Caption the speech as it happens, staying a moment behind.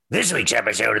This week's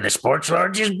episode of the Sports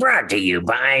Lords is brought to you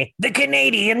by the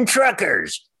Canadian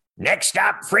Truckers. Next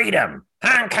stop, freedom.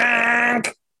 Honk,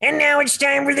 honk. And now it's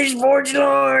time for the Sports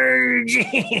Lords.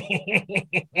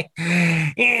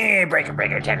 Yeah, breaker,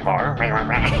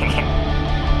 10-4.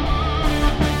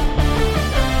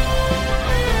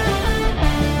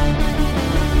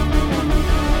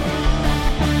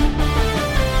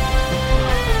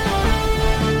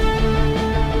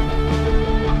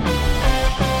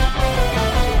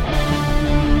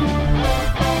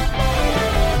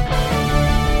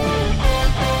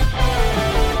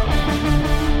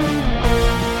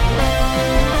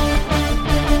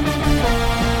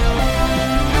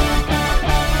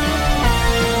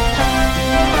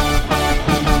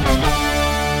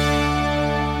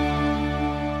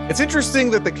 It's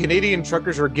interesting that the Canadian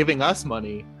truckers are giving us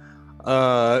money.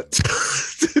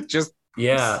 Just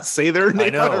say their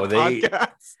name on our podcast.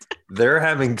 They're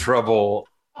having trouble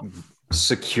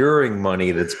securing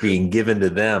money that's being given to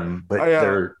them, but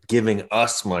they're giving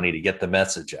us money to get the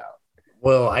message out.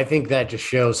 Well, I think that just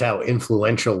shows how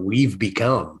influential we've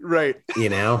become. Right. You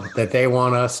know, that they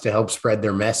want us to help spread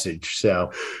their message.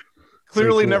 So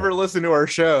clearly never listened to our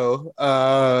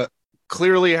show.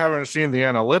 Clearly haven't seen the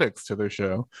analytics to the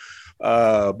show.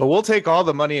 But we'll take all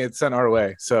the money it's sent our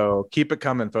way. So keep it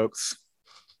coming, folks.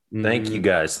 Thank you,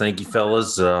 guys. Thank you,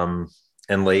 fellas and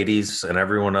ladies and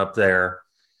everyone up there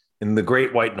in the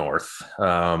Great White North,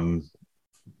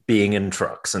 being in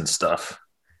trucks and stuff.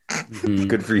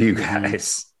 Good for you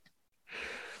guys.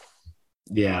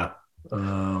 Yeah.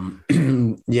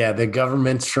 The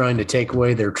government's trying to take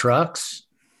away their trucks.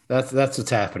 That's what's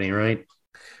happening, right?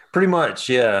 Pretty much,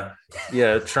 yeah.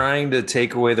 Yeah, trying to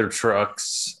take away their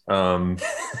trucks. I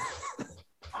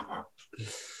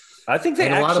think they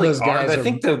actually a lot of those guys I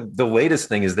think the latest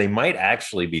thing is they might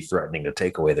actually be threatening to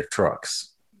take away their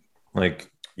trucks.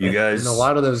 Like you guys, and a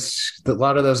lot of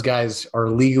those guys are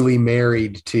legally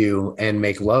married to and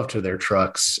make love to their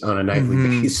trucks on a nightly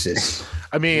basis.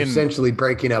 I mean, they're essentially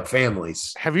breaking up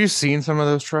families. Have you seen some of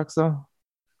those trucks though?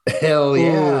 Hell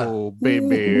yeah. Oh,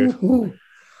 baby.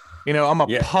 You know, I'm a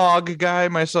pog guy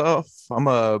myself. I'm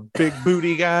a big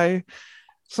booty guy.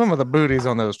 Some of the booties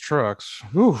on those trucks.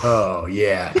 Ooh. Oh,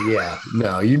 yeah.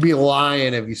 No, you'd be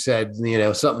lying if you said, you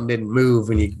know, something didn't move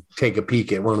when you take a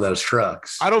peek at one of those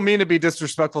trucks. I don't mean to be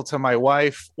disrespectful to my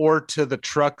wife or to the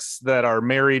trucks that are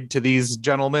married to these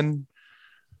gentlemen,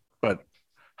 but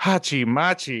hachi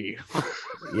machi.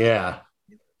 Yeah,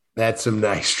 that's some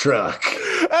nice truck.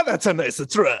 That's a nice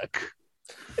truck.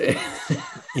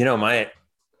 You know, my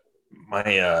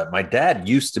dad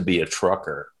used to be a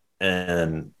trucker,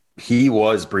 and he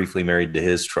was briefly married to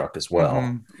his truck as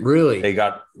well. Really?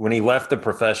 When he left the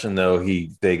profession though,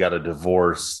 they got a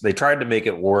divorce. They tried to make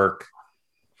it work,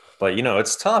 but you know,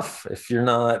 it's tough if you're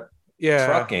not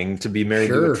trucking to be married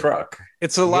to a truck.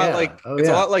 It's a lot a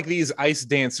lot like these ice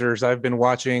dancers I've been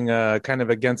watching kind of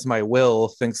against my will,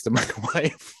 thanks to my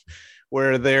wife,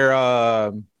 where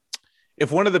they're if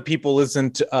one of the people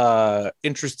isn't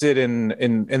interested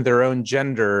in their own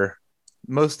gender,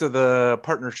 most of the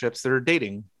partnerships they're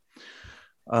dating.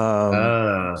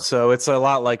 So it's a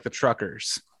lot like the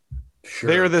truckers. Sure.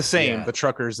 They're the same, the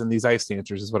truckers and these ice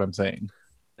dancers is what I'm saying.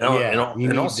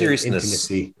 In all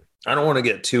seriousness, I don't want to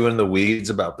get too in the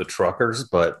weeds about the truckers,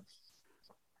 but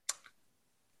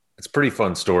it's a pretty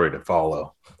fun story to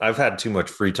follow. I've had too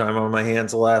much free time on my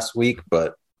hands the last week,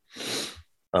 but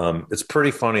it's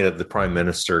pretty funny that the prime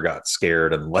minister got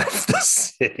scared and left the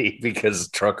city because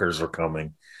truckers were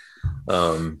coming.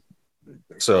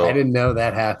 So I didn't know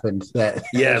that happened.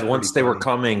 Once they were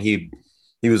coming, he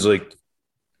was like,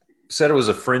 said it was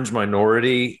a fringe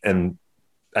minority, and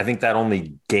I think that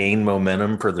only gained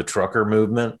momentum for the trucker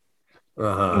movement.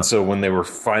 And so when they were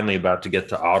finally about to get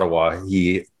to Ottawa,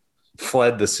 he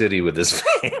fled the city with his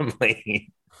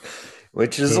family,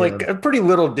 which is like a pretty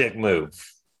little dick move.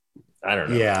 I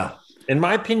don't know. Yeah. In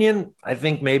my opinion, I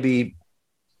think maybe,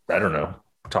 I don't know,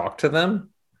 talk to them,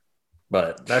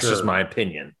 but that's just my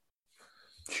opinion.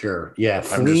 Sure. Yeah.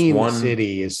 Fleeing the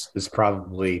city is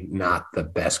probably not the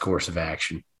best course of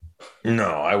action. No,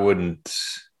 I wouldn't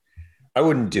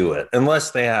do it unless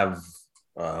they have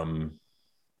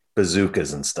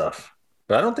bazookas and stuff,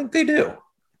 but I don't think they do.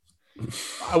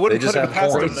 I wouldn't put it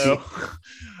past them though.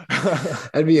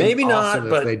 That'd be maybe awesome not,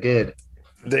 but they did.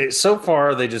 So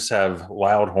far they just have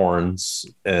loud horns,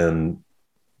 and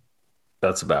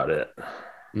that's about it.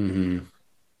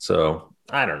 So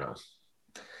I don't know.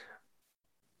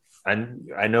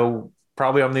 I know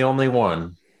probably I'm the only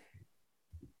one,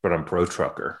 but I'm pro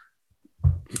trucker.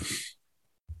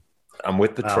 I'm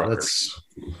with the truckers.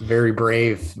 That's very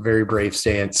brave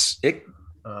stance.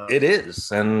 It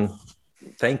is, and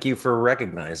thank you for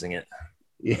recognizing it.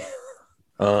 Yeah.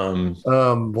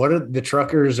 What are the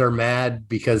truckers are mad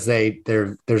because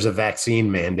there's a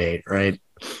vaccine mandate, right?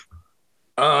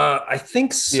 I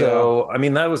think so. Yeah. I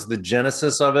mean, that was the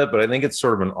genesis of it, but I think it's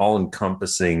sort of an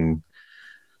all-encompassing,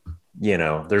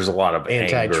 there's a lot of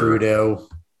anti-Trudeau,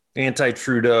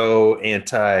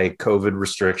 anti-COVID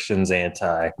restrictions,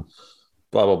 anti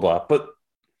blah, blah, blah. But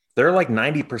they're like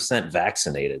 90%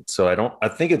 vaccinated. So I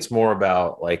think it's more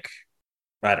about like,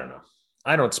 I don't know.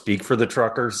 I don't speak for the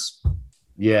truckers.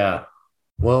 Yeah.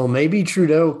 Well, maybe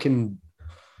Trudeau can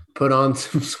put on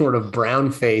some sort of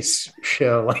brown face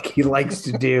show like he likes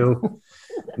to do,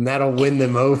 and that'll win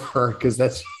them over because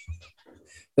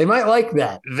they might like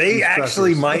that. They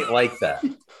actually might like that.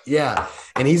 Yeah.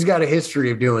 And he's got a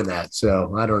history of doing that.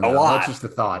 So I don't know. A lot. That's just a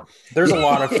thought. There's a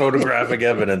lot of photographic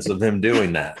evidence of him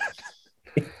doing that.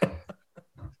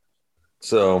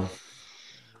 So,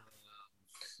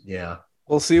 yeah.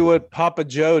 We'll see what Papa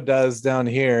Joe does down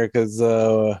here because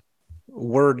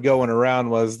word going around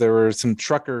was there were some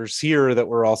truckers here that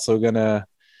were also going to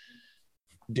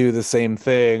do the same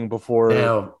thing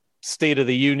before State of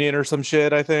the Union or some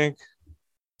shit, I think.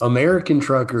 American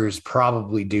truckers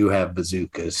probably do have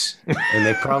bazookas, and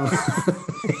they probably.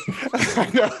 I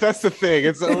know, that's the thing.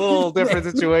 It's a little different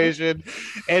situation.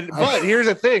 But here's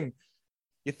the thing.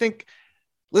 You think,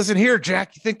 listen here,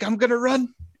 Jack, you think I'm going to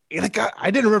run? Like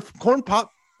I didn't run from Corn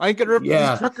Pop. I ain't going to run from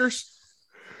these truckers.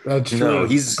 That's true. No,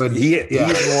 he's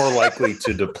more likely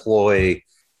to deploy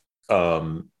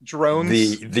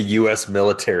drones, the U.S.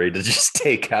 military to just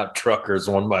take out truckers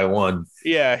one by one.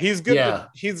 Yeah, he's good. Yeah.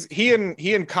 He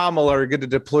and Kamala are good to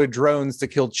deploy drones to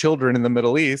kill children in the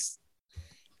Middle East.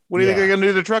 What do you think they're gonna do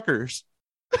to the truckers?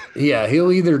 Yeah,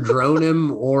 he'll either drone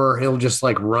him or he'll just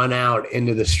like run out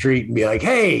into the street and be like,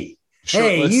 "Hey,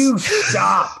 you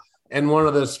stop!" And one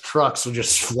of those trucks will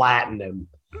just flatten him.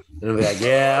 And I'll be like,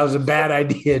 "Yeah, that was a bad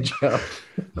idea, Joe."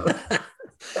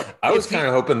 I was kind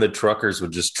of hoping the truckers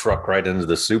would just truck right into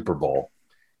the Super Bowl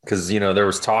because there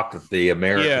was talk that the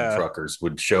American truckers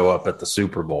would show up at the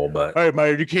Super Bowl. But hey,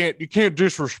 man, you can't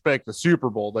disrespect the Super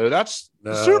Bowl, though. That's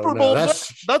the Super Bowl.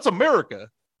 That's America.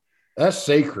 That's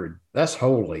sacred. That's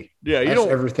holy. Yeah, that's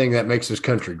everything that makes this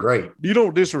country great. You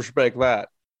don't disrespect that.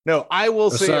 No, I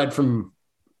will say. Aside from,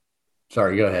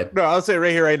 sorry, go ahead. No, I'll say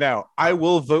right here, right now, I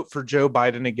will vote for Joe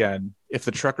Biden again if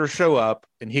the truckers show up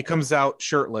and he comes out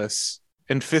shirtless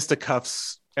and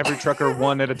fisticuffs every trucker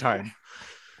one at a time.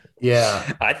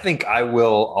 Yeah. I think I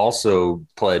will also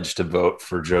pledge to vote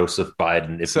for Joseph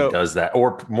Biden if he does that,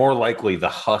 or more likely the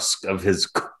husk of his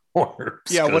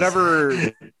corpse. Yeah,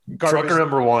 whatever. Trucker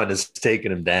number one is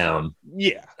taking him down.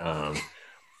 Yeah.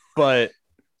 But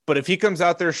if he comes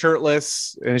out there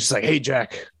shirtless and it's just like, hey,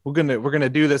 Jack, we're gonna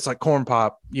do this like Corn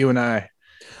Pop, you and I.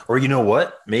 Or you know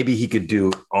what? Maybe he could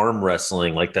do arm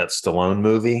wrestling like that Stallone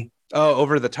movie. Oh,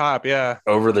 over the top, yeah.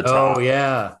 Over the top. Oh,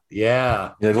 yeah.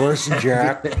 Yeah. Listen,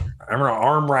 Jack, I'm going to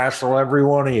arm wrestle every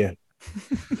one of you.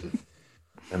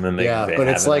 And then but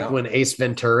it's like when Ace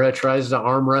Ventura tries to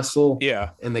arm wrestle. Yeah.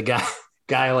 And the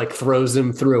guy like throws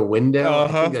him through a window.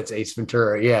 Uh-huh. I think that's Ace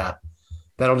Ventura. Yeah.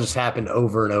 That'll just happen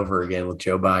over and over again with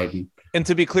Joe Biden. And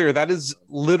to be clear, that is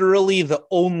literally the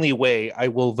only way I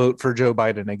will vote for Joe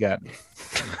Biden again.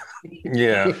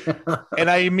 Yeah. And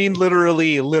I mean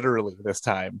literally this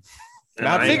time.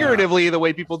 Not figuratively the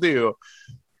way people do.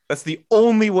 That's the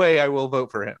only way I will vote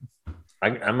for him.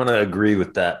 I'm going to agree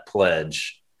with that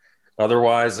pledge.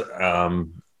 Otherwise,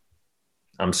 I'm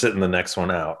sitting the next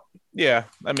one out. Yeah.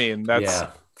 I mean, that's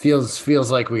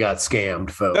feels like we got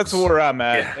scammed, folks. That's where I'm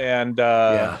at.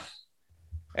 Yeah.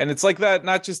 And it's like that,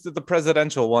 not just at the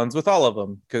presidential ones, with all of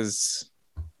them, because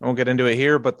I won't get into it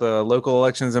here, but the local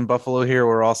elections in Buffalo here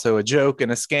were also a joke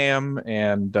and a scam,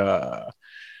 and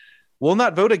we'll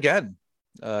not vote again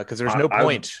because there's no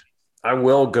point. I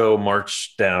will go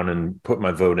march down and put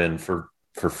my vote in for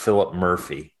Philip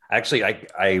Murphy. Actually,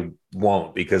 I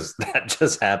won't because that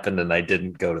just happened and I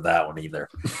didn't go to that one either.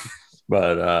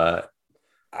 But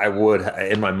I would,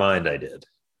 in my mind, I did.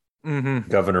 Mm-hmm.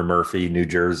 Governor Murphy, New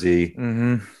Jersey.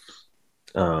 Mm-hmm.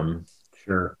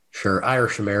 Sure.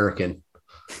 Irish American.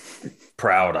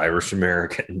 Proud Irish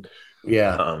American.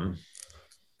 Yeah.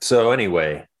 So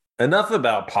anyway, enough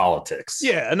about politics.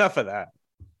 Yeah, enough of that.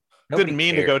 Nobody Didn't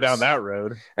mean cares. to go down that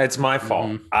road. It's my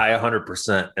fault. Mm-hmm. I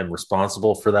 100% am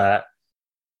responsible for that.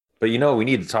 But we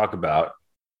need to talk about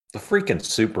the freaking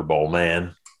Super Bowl,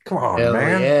 man. Come on, Hell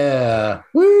man. Yeah.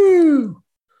 Woo.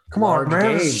 Come on,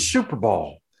 man. It's Super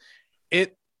Bowl.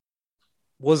 It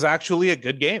was actually a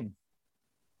good game.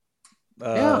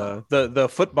 The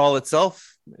football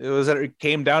itself, it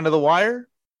came down to the wire.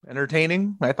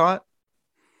 entertaining, I thought.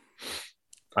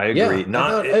 I agree.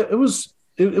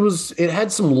 It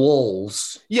had some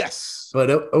lulls. Yes. But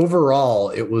overall,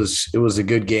 it was a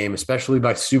good game, especially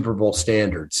by Super Bowl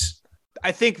standards.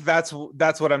 I think that's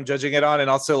what I'm judging it on. And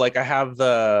also, like, I have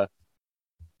the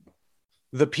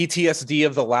PTSD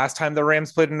of the last time the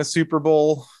Rams played in the Super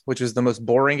Bowl, which is the most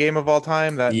boring game of all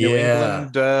time. That New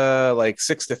England, like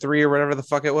 6-3 or whatever the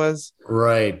fuck it was.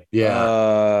 Right.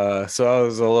 Yeah. So I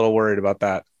was a little worried about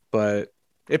that, but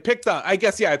it picked up. I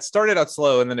guess, it started out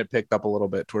slow and then it picked up a little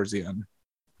bit towards the end.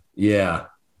 Yeah.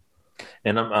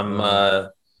 And I'm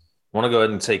want to go ahead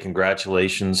and say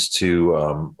congratulations to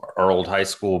our old high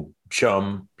school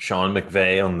chum, Sean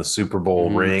McVay, on the Super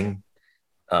Bowl ring.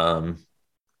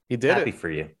 He did happy it for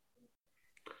you.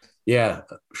 Yeah.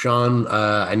 Sean,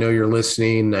 I know you're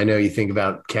listening. I know you think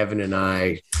about Kevin and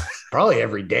I probably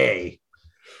every day,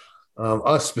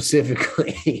 us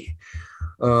specifically.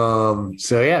 So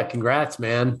yeah, congrats,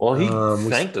 man. Well, he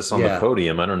thanked us on the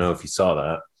podium. I don't know if you saw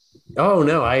that. Oh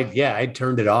no, I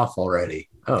turned it off already.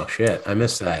 Oh shit, I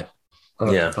missed that.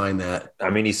 I'll have to find that. I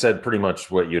mean, he said pretty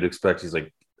much what you'd expect. He's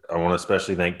like, I want to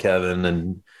especially thank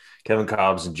Kevin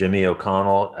Cobbs and Jimmy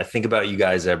O'Connell. I think about you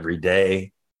guys every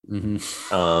day.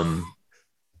 Mm-hmm.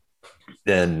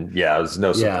 Then it was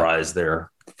no surprise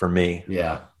there for me.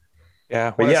 Yeah.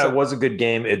 But it was a good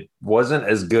game. It wasn't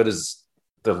as good as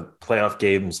the playoff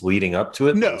games leading up to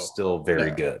it. No, it was still very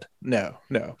good. No.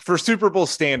 For Super Bowl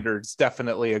standards,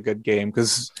 definitely a good game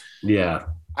because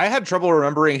I had trouble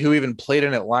remembering who even played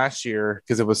in it last year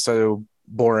because it was so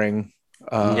boring.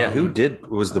 Who did?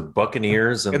 It was the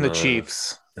Buccaneers and the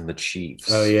Chiefs. And the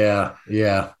Chiefs. Oh yeah.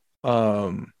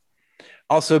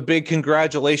 Also, big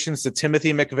congratulations to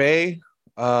Timothy McVeigh.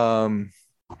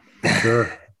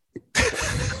 Sure.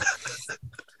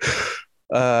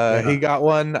 He got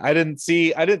one. They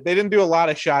didn't do a lot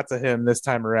of shots of him this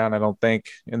time around, I don't think,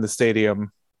 in the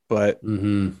stadium. But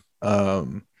I'm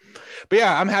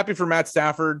happy for Matt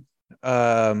Stafford.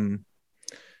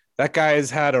 That guy's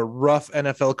had a rough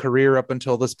NFL career up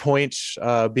until this point,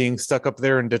 being stuck up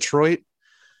there in Detroit.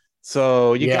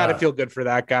 So you got to feel good for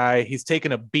that guy. He's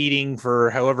taken a beating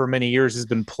for however many years he's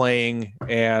been playing,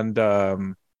 and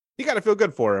you got to feel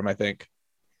good for him, I think.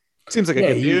 Seems like a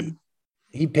good dude.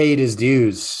 He paid his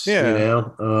dues, you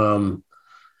know?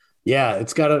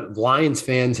 It's Lions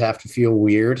fans have to feel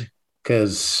weird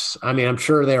because, I mean, I'm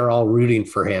sure they're all rooting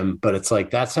for him, but it's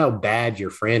like, that's how bad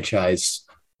your franchise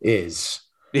is.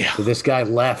 Yeah. So this guy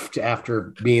left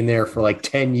after being there for like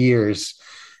 10 years.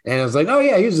 And I was like, oh,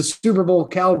 yeah, he was a Super Bowl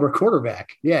caliber quarterback.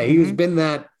 Yeah, he's been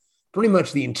that pretty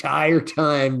much the entire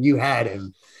time you had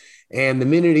him. And the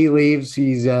minute he leaves,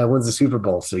 he's wins the Super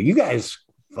Bowl. So you guys,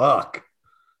 fuck.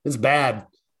 It's bad.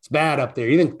 It's bad up there.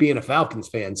 You think being a Falcons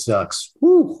fan sucks.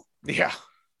 Woo. Yeah.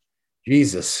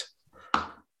 Jesus.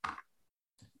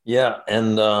 Yeah.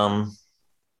 And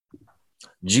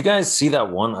did you guys see that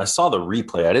one? I saw the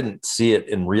replay. I didn't see it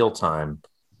in real time,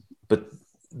 but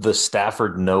the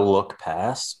Stafford no-look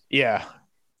pass. Yeah.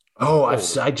 Oh,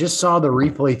 I just saw the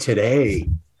replay today.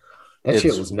 That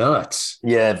shit was nuts.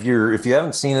 Yeah. If you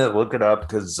haven't seen it, look it up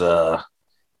because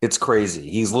it's crazy.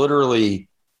 He's literally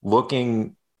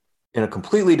looking in a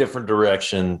completely different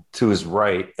direction to his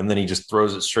right, and then he just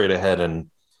throws it straight ahead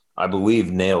and I believe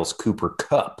nails Cooper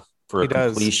Kupp for a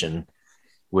completion,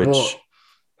 which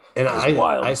is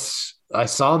wild. I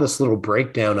saw this little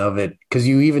breakdown of it because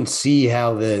you even see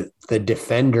how the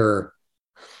defender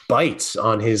bites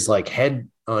on his head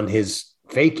on his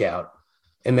fake out,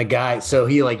 and the guy, so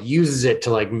he uses it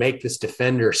to make this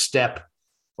defender step,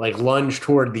 lunge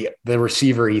toward the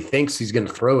receiver he thinks he's going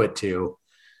to throw it to.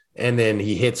 And then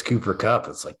he hits Cooper Kupp.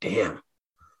 It's like, damn,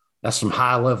 that's some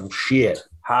high level shit.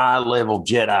 High level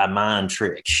Jedi mind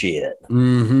trick shit.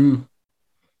 Mm-hmm.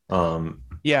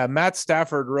 Matt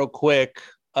Stafford, real quick,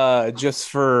 just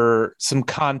for some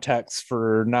context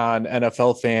for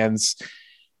non-NFL fans,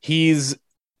 he's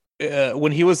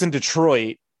when he was in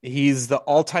Detroit, he's the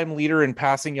all-time leader in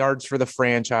passing yards for the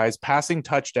franchise, passing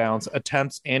touchdowns,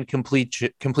 attempts, and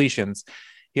completions.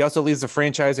 He also leads the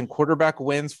franchise in quarterback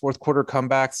wins, fourth quarter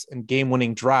comebacks, and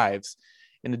game-winning drives.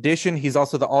 In addition, he's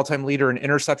also the all-time leader in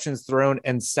interceptions thrown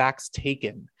and sacks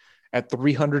taken at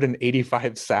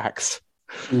 385 sacks.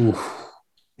 Oof.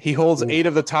 He holds 8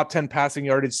 of the top 10 passing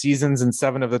yardage seasons and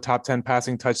 7 of the top 10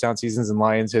 passing touchdown seasons in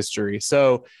Lions history.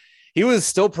 So he was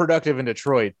still productive in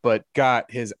Detroit, but got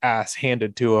his ass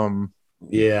handed to him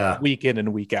week in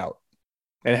and week out,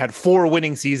 and had 4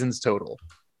 winning seasons total.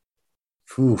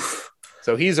 Oof.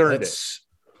 So he's earned it.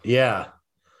 Yeah.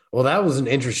 Well, that was an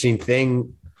interesting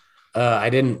thing.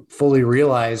 I didn't fully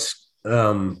realize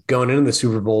going into the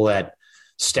Super Bowl that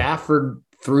Stafford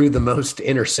threw the most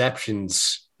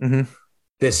interceptions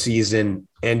this season,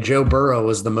 and Joe Burrow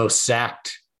was the most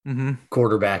sacked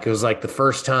quarterback. It was like the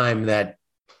first time that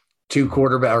two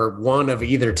quarterback or one of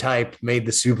either type made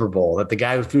the Super Bowl, that the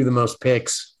guy who threw the most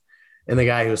picks and the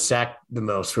guy who sacked the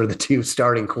most were the two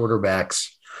starting quarterbacks.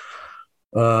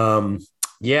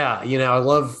 Yeah, you know, I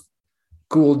love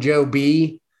Cool Joe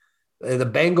B. The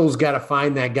Bengals got to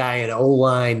find that guy in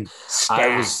O-line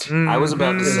stacked. I was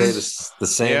about to say the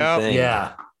same thing.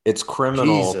 Yeah. It's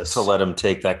criminal to let him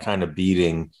take that kind of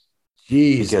beating.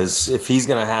 Because if he's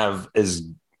going to have as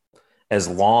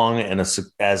long and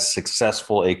as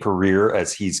successful a career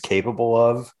as he's capable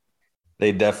of,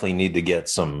 they definitely need to get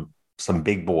some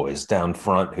big boys down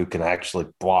front who can actually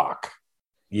block.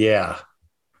 Yeah.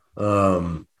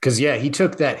 Because, he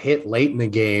took that hit late in the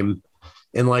game.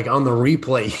 And, like, on the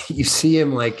replay, you see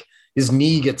him, like, his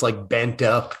knee gets, like, bent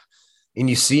up. And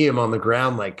you see him on the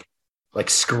ground, like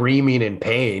screaming in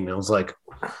pain. I was like,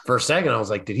 for a second, I was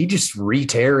like, did he just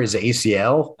re-tear his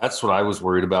ACL? That's what I was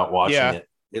worried about watching it.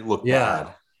 It looked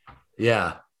bad.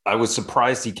 Yeah. I was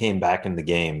surprised he came back in the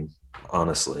game,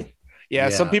 honestly. Yeah,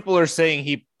 some people are saying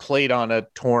he played on a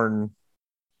torn,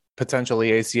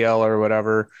 potentially ACL or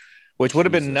whatever, which would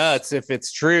have been nuts if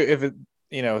it's true, if it,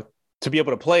 you know, to be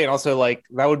able to play. And also, like,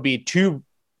 that would be two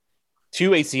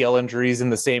ACL injuries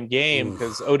in the same game,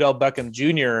 because Odell Beckham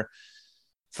Jr.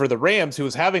 for the Rams, who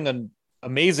was having an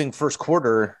amazing first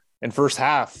quarter and first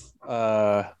half,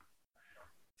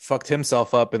 fucked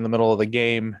himself up in the middle of the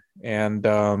game. And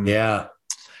that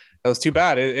was too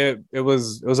bad. It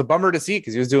was a bummer to see,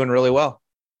 because he was doing really well.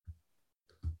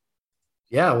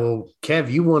 Yeah, well,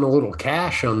 Kev, you won a little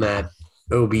cash on that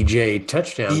OBJ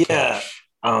touchdown catch.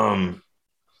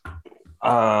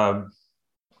 I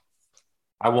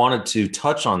wanted to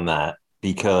touch on that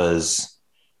because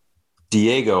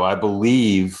Diego, I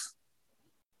believe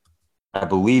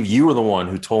you were the one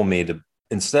who told me to,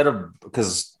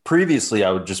 because previously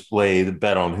I would just play the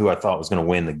bet on who I thought was going to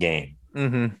win the game.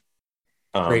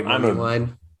 Great money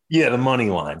line. Yeah, the money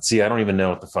line. See, I don't even know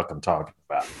what the fuck I'm talking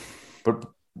about. But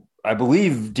I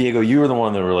believe, Diego, you were the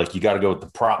one that were like, you got to go with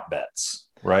the prop bets,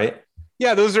 right?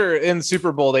 Yeah, those are in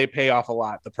Super Bowl. They pay off a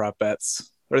lot, the prop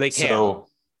bets, or they can. So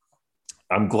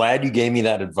I'm glad you gave me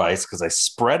that advice, because I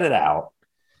spread it out.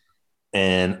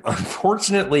 And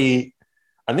unfortunately,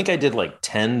 I think I did like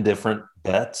 10 different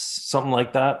bets, something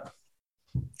like that.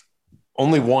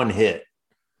 Only one hit.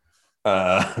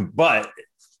 But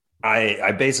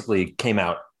I basically came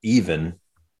out even,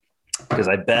 because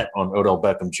I bet on Odell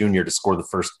Beckham Jr. to score the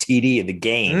first TD of the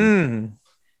game,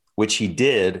 which he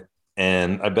did.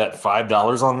 And I bet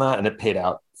 $5 on that, and it paid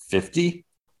out 50.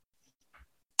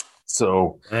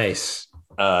 So nice.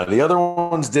 The other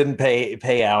ones didn't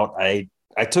pay out. I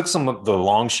took some of the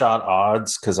long shot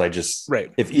odds, because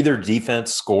if either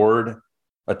defense scored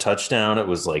a touchdown, it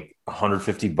was like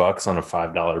 $150 on a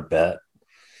 $5 bet.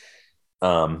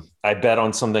 I bet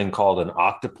on something called an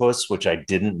octopus, which I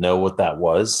didn't know what that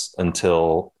was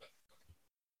until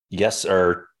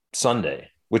Sunday,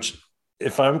 which,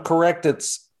 if I'm correct,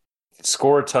 it's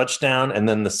score a touchdown and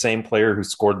then the same player who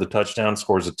scored the touchdown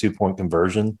scores a 2-point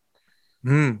conversion.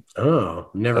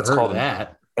 Oh, never heard of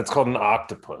that. That's called an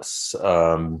octopus.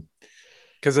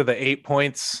 Because of the 8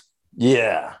 points.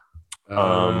 Yeah.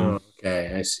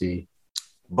 Okay, I see.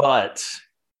 But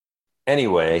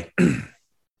anyway,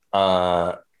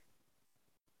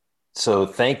 so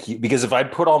thank you, because if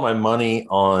I'd put all my money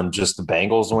on just the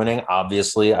Bengals winning,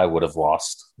 obviously I would have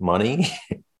lost money.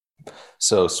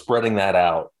 So spreading that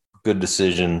out, good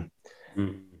decision.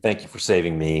 Thank you for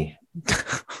saving me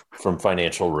from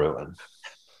financial ruin.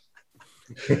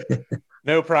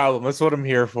 No problem. That's what I'm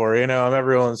here for. You know, I'm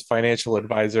everyone's financial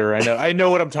advisor. I know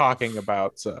what I'm talking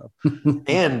about. So,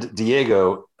 and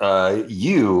Diego,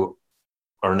 you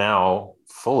are now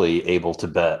fully able to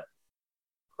bet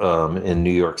in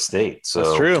New York State. So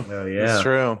that's true. Oh, yeah, that's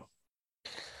true.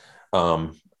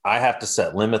 I have to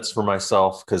set limits for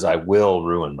myself, because I will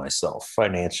ruin myself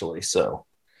financially. So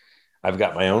I've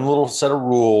got my own little set of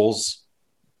rules,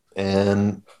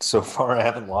 and so far I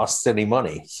haven't lost any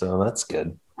money. So that's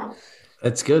good.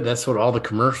 That's good. That's what all the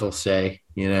commercials say,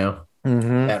 you know,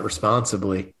 bet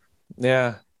responsibly.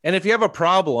 Yeah. And if you have a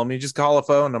problem, you just call a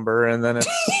phone number and then it's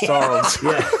solved.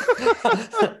 Yeah.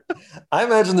 I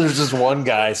imagine there's just one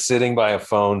guy sitting by a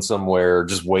phone somewhere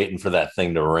just waiting for that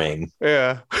thing to ring.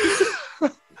 Yeah.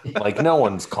 Like, no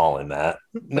one's calling that.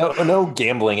 No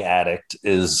gambling addict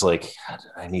is like,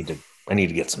 I need to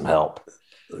get some help.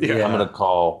 Yeah. I'm going to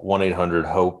call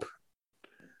 1-800-HOPE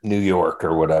New York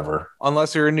or whatever.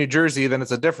 Unless you're in New Jersey, then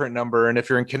it's a different number. And if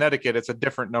you're in Connecticut, it's a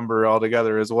different number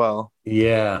altogether as well.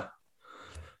 Yeah.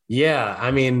 Yeah,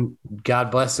 I mean,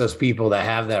 God bless those people that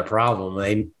have that problem.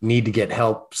 They need to get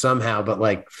help somehow. But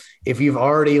like, if you've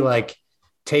already like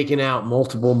taken out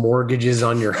multiple mortgages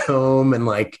on your home and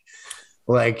like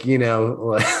like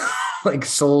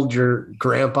sold your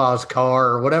grandpa's car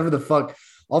or whatever the fuck,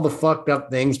 all the fucked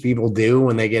up things people do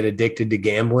when they get addicted to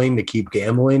gambling to keep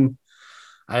gambling.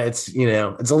 It's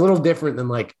it's a little different than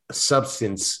like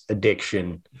substance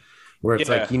addiction, where it's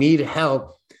like you need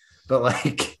help, but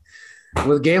like.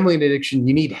 With gambling addiction,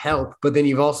 you need help, but then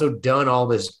you've also done all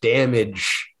this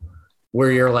damage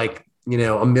where you're like,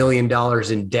 $1 million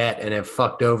in debt and have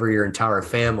fucked over your entire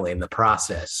family in the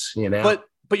process, But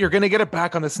you're going to get it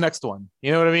back on this next one.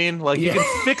 You know what I mean? Like you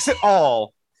can fix it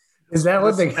all. Is that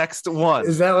what the next one?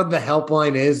 Is that what the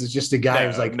helpline is? It's just a guy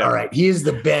who's like, all right, here's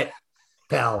the bet,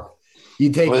 pal.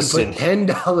 You put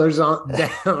 $10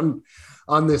 down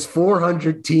on this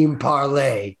 400 team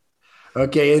parlay.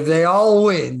 Okay, if they all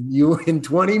win, you win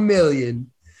 20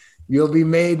 million. You'll be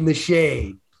made in the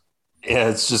shade. Yeah,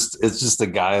 it's just a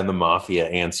guy in the mafia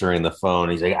answering the phone.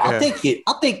 He's like, I'll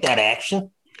take that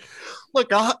action. Look,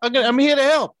 I'm here to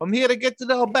help. I'm here to get it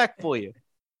all back for you.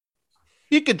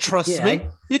 You can trust me.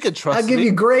 You can trust me. I'll give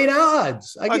you great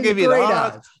odds. I'll give you great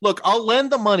odds. Look, I'll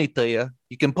lend the money to you.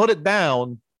 You can put it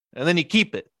down, and then you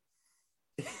keep it.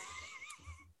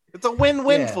 It's a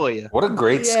win-win for you. What a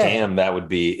great scam that would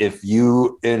be if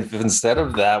instead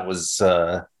of that was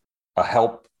a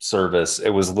help service, it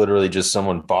was literally just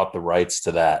someone bought the rights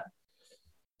to that.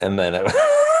 And then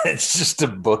it's just a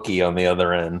bookie on the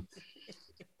other end.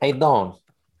 Hey, Don.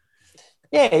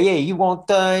 Yeah, you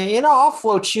want, I'll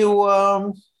float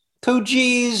you 2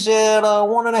 G's at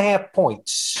 1.5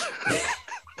 points.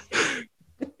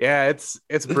 Yeah,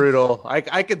 it's brutal.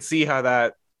 I could see how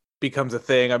that becomes a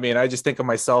thing. I mean, I just think of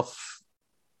myself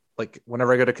like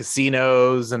whenever I go to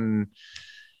casinos and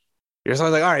you're just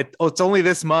like, all right, it's only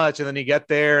this much. And then you get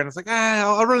there and it's like,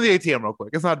 I'll run to the ATM real quick.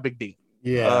 It's not a big deal.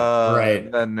 Yeah. Right.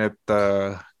 And it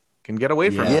can get away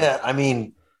from you. Yeah. I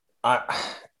mean,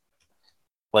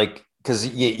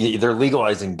 because they're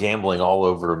legalizing gambling all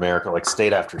over America, like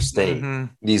state after state.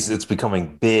 Mm-hmm. It's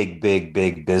becoming big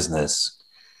business.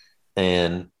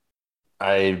 And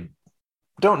I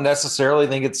don't necessarily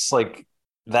think it's like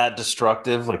that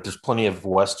destructive. Like there's plenty of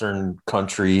Western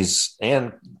countries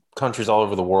and countries all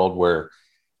over the world where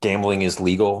gambling is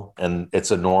legal and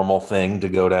it's a normal thing to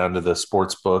go down to the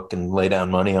sports book and lay down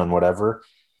money on whatever.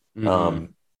 Mm-hmm.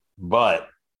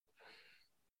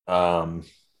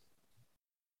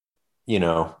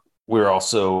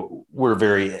 We're a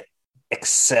very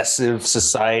excessive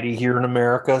society here in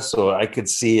America, so I could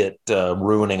see it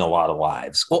ruining a lot of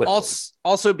lives. Well,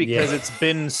 also because it's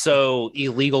been so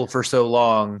illegal for so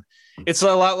long, it's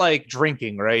a lot like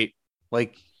drinking, right?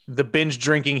 Like the binge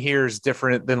drinking here is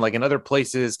different than like in other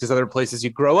places, because other places you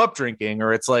grow up drinking,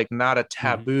 or it's like not a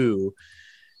taboo,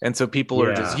 and so people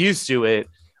are just used to it.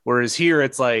 Whereas here,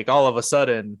 it's like all of a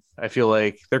sudden, I feel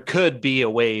like there could be a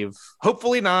wave.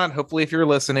 Hopefully not. Hopefully, if you're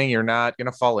listening, you're not going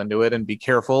to fall into it, and be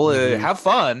careful. Have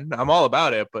fun. I'm all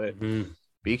about it, but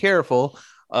be careful.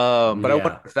 But I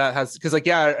wonder if that has, because I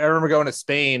remember going to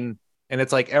Spain, and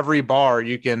it's like every bar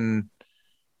you can,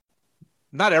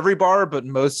 not every bar, but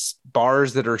most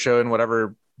bars that are showing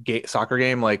whatever soccer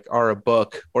game like are a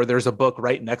book, or there's a book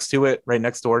right next to it, right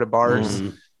next door to bars.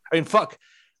 I mean, fuck.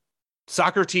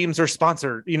 Soccer teams are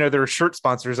sponsored, their shirt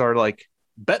sponsors are like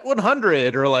Bet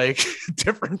 100 or like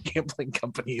different gambling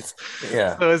companies.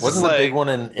 Yeah. So wasn't the big one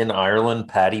in Ireland,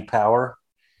 Paddy Power?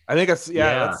 I think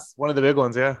that's one of the big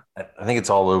ones. Yeah. I think it's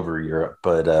all over Europe,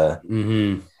 but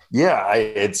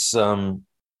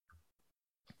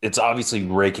it's obviously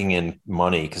raking in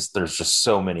money because there's just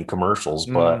so many commercials,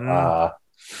 but I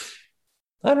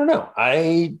don't know.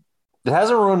 It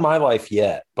hasn't ruined my life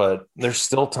yet, but there's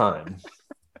still time.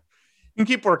 You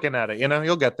can keep working at it,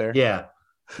 you'll get there.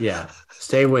 Yeah.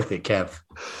 Stay with it, Kev.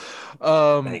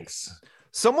 Thanks.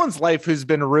 Someone's life who's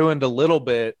been ruined a little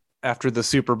bit after the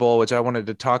Super Bowl, which I wanted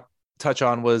to touch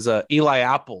on, was Eli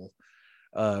Apple,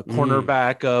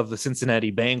 cornerback of the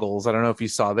Cincinnati Bengals. I don't know if you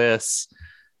saw this,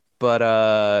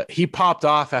 but he popped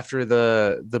off after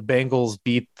the Bengals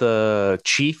beat the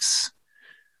Chiefs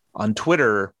on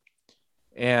Twitter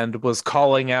and was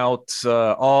calling out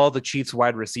all the Chiefs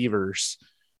wide receivers.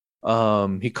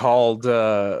 He called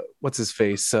what's his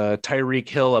face, Tyreek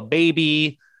Hill, a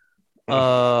baby. He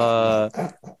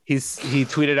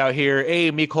tweeted out here,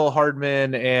 hey, Mecole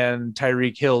Hardman and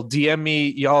Tyreek Hill, DM me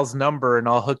y'all's number and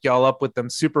I'll hook y'all up with them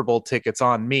Super Bowl tickets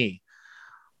on me.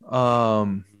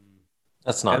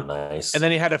 That's not nice. And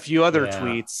then he had a few other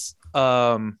tweets.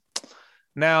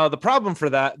 Now, the problem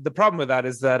with that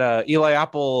is that Eli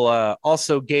Apple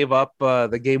also gave up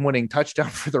the game-winning touchdown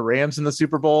for the Rams in the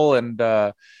Super Bowl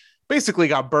and basically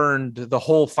got burned the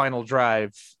whole final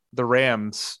drive the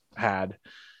Rams had.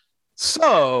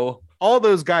 So all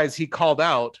those guys he called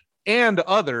out and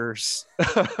others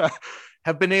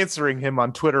have been answering him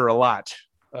on Twitter a lot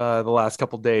the last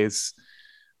couple days.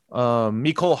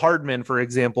 Mecole Hardman, for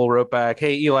example, wrote back,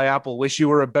 "Hey, Eli Apple, wish you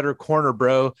were a better corner,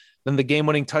 bro. Then the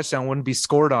game-winning touchdown wouldn't be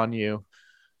scored on you."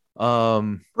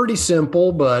 Pretty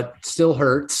simple, but still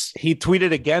hurts. He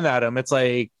tweeted again at him. It's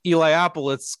like, Eli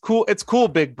Apple, it's cool,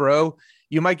 big bro.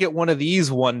 You might get one of these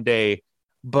one day,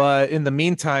 but in the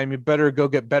meantime, you better go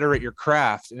get better at your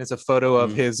craft. And it's a photo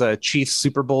of his Chiefs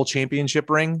Super Bowl championship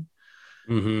ring.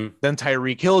 Mm-hmm. Then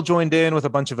Tyreek Hill joined in with a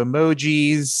bunch of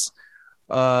emojis,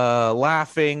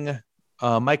 laughing.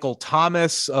 Michael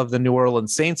Thomas of the New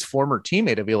Orleans Saints, former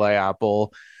teammate of Eli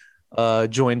Apple,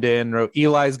 joined in, wrote,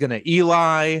 "Eli's gonna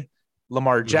Eli."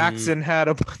 Lamar Jackson had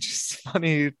a bunch of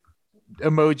funny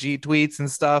emoji tweets and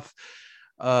stuff.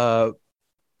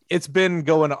 It's been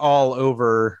going all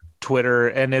over Twitter,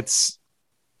 and it's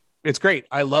great.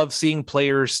 I love seeing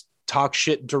players talk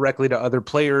shit directly to other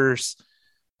players.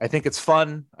 I think it's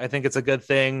fun. I think it's a good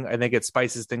thing. I think it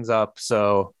spices things up.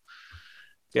 So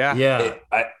yeah.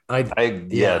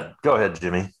 Go ahead,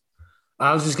 Jimmy.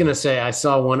 I was just going to say, I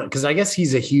saw one because I guess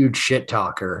he's a huge shit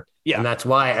talker. Yeah. And that's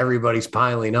why everybody's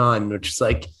piling on, which is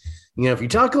like, if you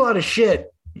talk a lot of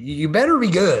shit, you better be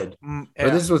good or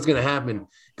this is what's going to happen.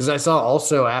 Because I saw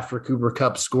also after Cooper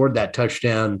Kupp scored that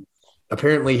touchdown,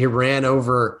 apparently he ran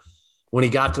over when he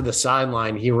got to the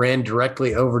sideline. He ran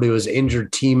directly over to his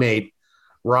injured teammate,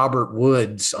 Robert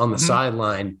Woods, on the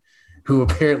sideline, who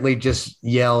apparently just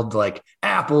yelled like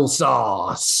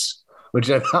applesauce, which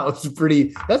I thought was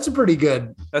that's a pretty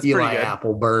good Eli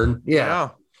Apple burn. Yeah.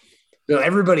 So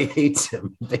everybody hates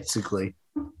him, basically.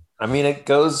 I mean, it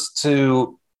goes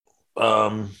to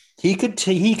he could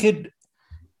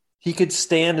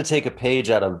stand to take a page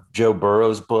out of Joe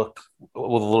Burrow's book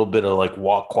with a little bit of like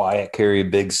walk quiet, carry a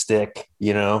big stick,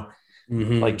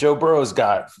 Like Joe Burrow's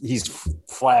he's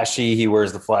flashy, he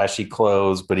wears the flashy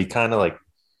clothes, but he kind of like,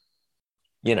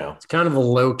 it's kind of a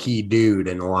low-key dude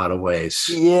in a lot of ways.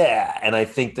 Yeah, and I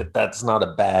think that's not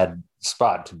a bad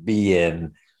spot to be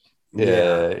in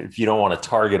if you don't want to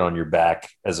target on your back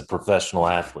as a professional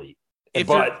athlete.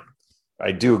 But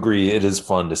I do agree it is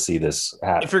fun to see this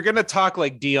happen. If you're going to talk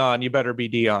like Dion, you better be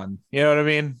Dion. You know what I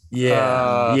mean?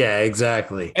 Yeah,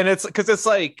 exactly. And it's because it's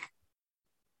like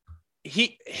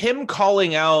him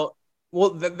calling out,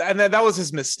 and that was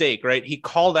his mistake, right? He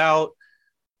called out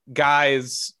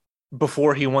guys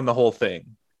before he won the whole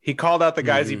thing. He called out the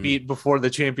guys he beat before the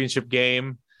championship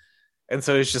game. And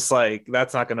so it's just like,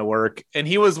 that's not going to work. And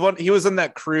he was in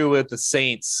that crew with the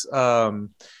Saints,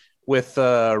 with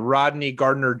Rodney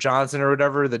Gardner-Johnson or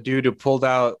whatever, the dude who pulled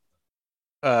out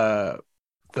the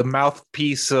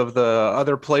mouthpiece of the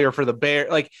other player for the Bear.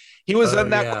 Like he was in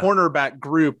that cornerback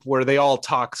group where they all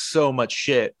talk so much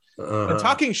shit. And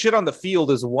talking shit on the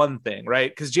field is one thing,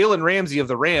 right? Because Jalen Ramsey of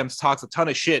the Rams talks a ton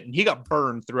of shit, and he got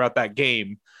burned throughout that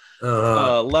game,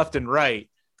 left and right.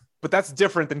 But that's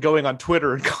different than going on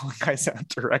Twitter and calling guys out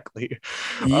directly.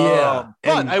 Yeah,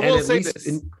 but I will say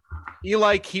this: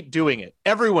 Eli, keep doing it.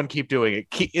 Everyone, keep doing it.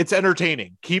 It's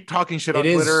entertaining. Keep talking shit on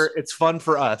Twitter. It's fun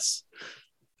for us.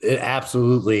 It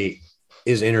absolutely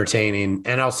is entertaining.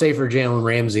 And I'll say for Jalen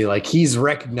Ramsey, like he's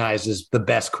recognized as the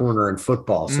best corner in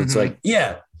football. So it's like,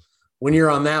 when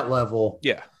you're on that level,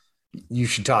 you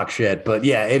should talk shit. But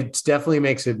it definitely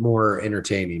makes it more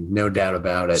entertaining. No doubt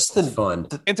about it. It's fun.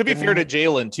 And to be fair to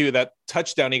Jalen too, that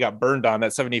touchdown he got burned on,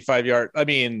 that 75-yard. I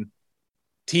mean,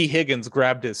 T. Higgins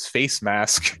grabbed his face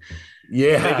mask.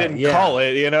 Yeah. They didn't call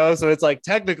it, so it's like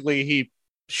technically he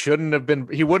wouldn't have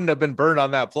been burned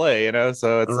on that play,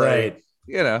 so it's right.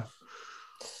 Like,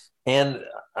 And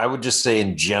I would just say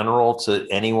in general to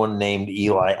anyone named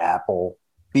Eli Apple,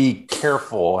 be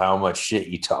careful how much shit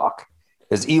you talk,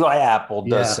 because Eli Apple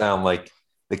does sound like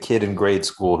the kid in grade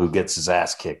school who gets his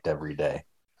ass kicked every day.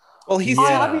 Well, he's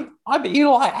I'm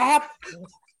Eli Apple.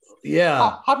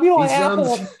 Yeah, I'm Eli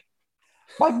Apple.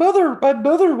 My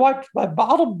mother wiped my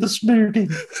bottom this morning.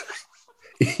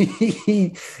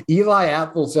 Eli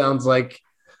Apple sounds like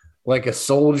a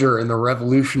soldier in the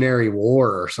Revolutionary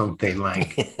War or something.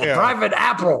 Like Private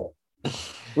Apple,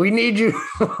 we need you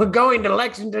going to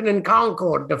Lexington and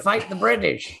Concord to fight the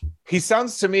British. He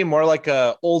sounds to me more like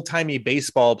a old-timey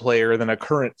baseball player than a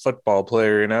current football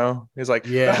player, He's like,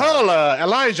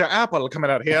 Elijah Apple coming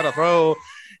out here to throw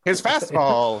his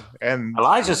fastball. And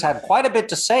Elijah's had quite a bit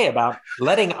to say about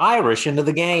letting Irish into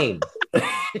the game.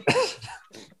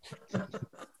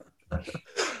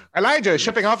 Elijah is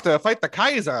shipping off to fight the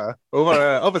Kaiser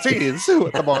overseas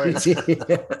with the boys.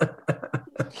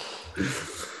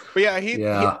 But yeah, he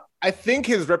I think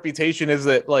his reputation is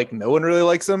that like no one really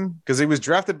likes him because he was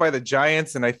drafted by the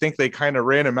Giants, and I think they kind of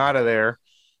ran him out of there.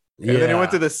 And then he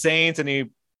went to the Saints, and he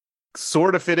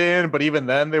sort of fit in, but even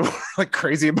then they were like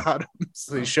crazy about him,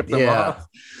 so they shipped him off.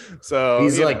 So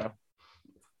he's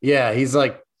he's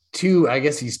like too. I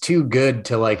guess he's too good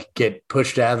to like get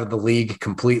pushed out of the league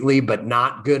completely, but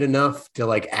not good enough to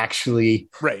like actually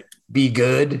be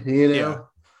good. You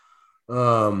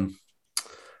know.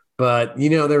 But you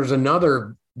know, there's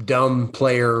another dumb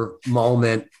player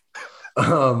moment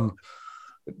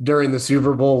during the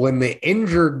Super Bowl when the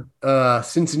injured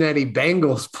Cincinnati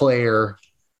Bengals player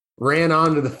ran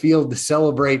onto the field to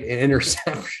celebrate an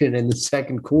interception in the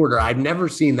second quarter. I've never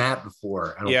seen that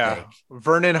before. I don't think.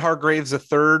 Vernon Hargraves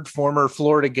III, former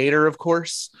Florida Gator, of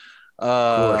course.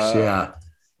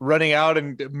 Running out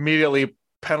and immediately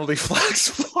penalty flags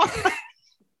fly.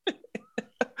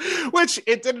 Which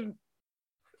it didn't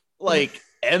like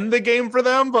end the game for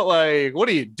them, but like, what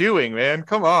are you doing, man?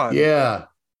 Come on. Yeah.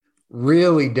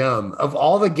 Really dumb. Of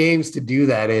all the games to do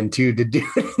that in, too, to do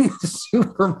it in the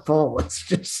Super Bowl, it's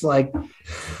just like,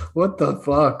 what the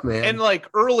fuck, man? And like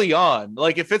early on,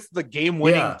 like if it's the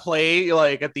game-winning play,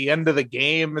 like at the end of the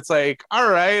game, it's like, all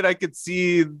right, I could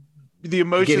see the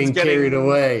emotions getting carried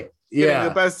away. Yeah,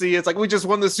 the best. It's like we just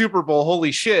won the Super Bowl.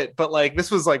 Holy shit! But like this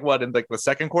was like what in like the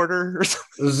second quarter or something?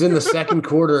 It was in the second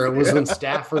quarter. It was when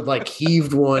Stafford like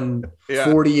heaved one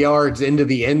 40 yards into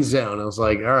the end zone. I was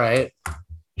like, all right.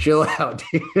 Chill out,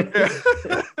 dude.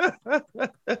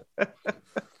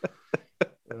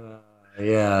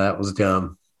 That was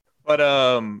dumb. But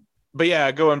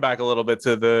yeah, going back a little bit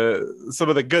to some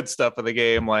of the good stuff of the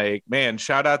game, like, man,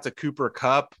 shout out to Cooper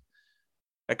Kupp.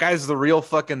 That guy's the real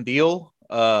fucking deal.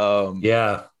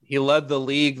 He led the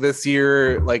league this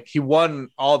year. Like he won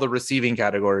all the receiving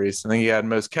categories. I think he had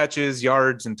most catches,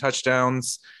 yards, and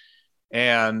touchdowns.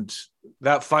 And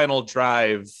that final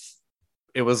drive,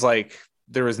 it was like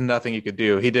there was nothing he could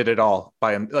do. He did it all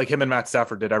by him. Like him and Matt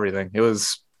Stafford did everything. It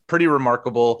was pretty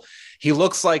remarkable. He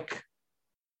looks like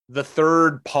the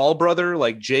third Paul brother,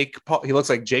 like Jake Paul. He looks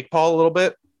like Jake Paul a little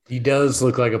bit. He does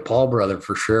look like a Paul brother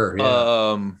for sure.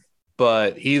 Yeah.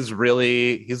 But he's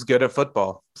good at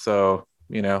football. So,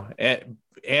 you know, and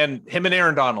him and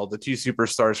Aaron Donald, the two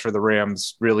superstars for the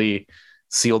Rams, really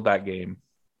sealed that game.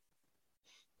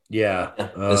 Yeah.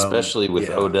 Especially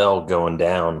with Odell going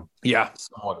down. Yeah.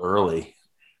 Somewhat early.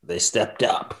 They stepped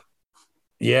up.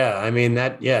 Yeah. I mean,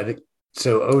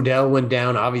 so Odell went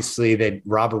down. Obviously,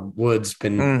 Robert Woods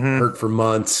been hurt for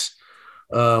months.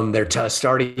 Their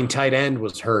starting tight end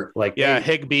was hurt. Like,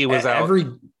 Higbee was out.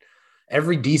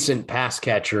 Every decent pass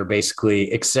catcher,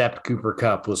 basically, except Cooper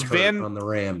Kupp, was hurt on the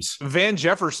Rams. Van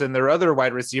Jefferson, their other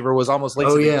wide receiver, was almost late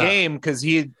to the game because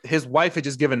his wife had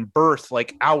just given birth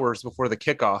like hours before the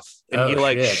kickoff, and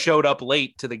he showed up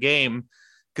late to the game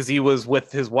because he was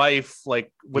with his wife, like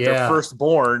with their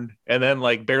firstborn, and then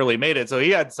like barely made it. So he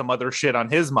had some other shit on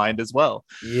his mind as well.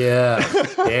 Yeah,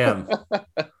 damn,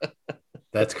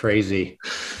 that's crazy.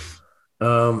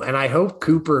 And I hope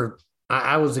Cooper.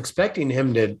 I was expecting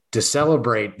him to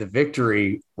celebrate the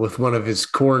victory with one of his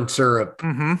corn syrup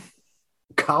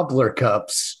cobbler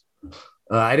cups.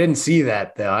 I didn't see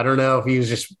that though. I don't know if he was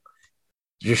just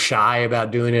shy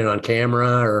about doing it on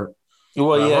camera or.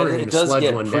 Well, it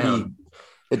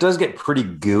does get pretty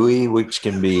gooey, which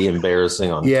can be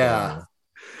embarrassing on camera.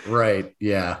 Right.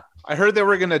 Yeah. I heard they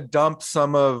were going to dump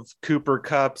some of Cooper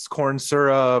Kupp's corn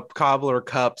syrup cobbler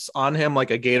cups on him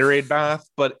like a Gatorade bath,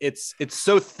 but it's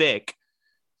so thick.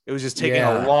 It was just taking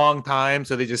a long time,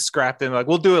 so they just scrapped it. Like,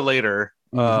 we'll do it later.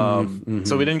 So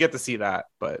we didn't get to see that,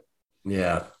 but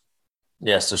yeah.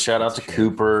 So shout out to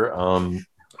Cooper.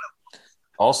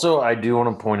 Also, I do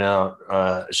want to point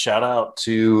out, shout out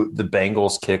to the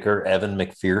Bengals kicker Evan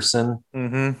McPherson,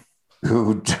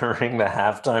 who during the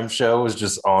halftime show was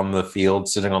just on the field,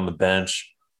 sitting on the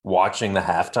bench, watching the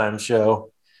halftime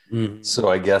show. So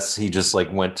I guess he just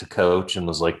like went to coach and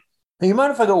was like, hey, you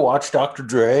mind if I go watch Dr.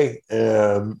 Dre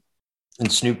and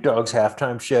Snoop Dogg's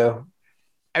halftime show?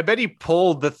 I bet he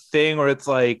pulled the thing where it's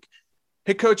like,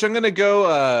 hey, coach, I'm gonna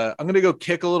go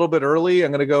kick a little bit early.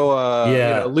 I'm gonna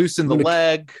go loosen the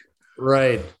leg.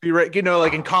 Right. Be right. You know,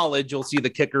 like in college, you'll see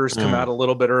the kickers come out a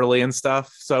little bit early and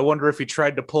stuff. So I wonder if he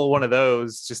tried to pull one of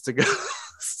those just to go.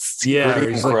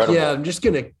 He's like, I'm just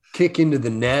gonna kick into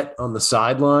the net on the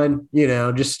sideline. You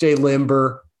know, just stay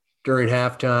limber during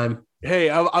halftime.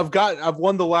 Hey, I've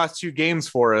won the last 2 games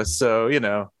for us, so you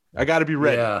know I got to be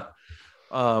ready.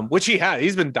 Yeah. Which he had.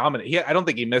 He's been dominant. I don't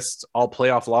think he missed all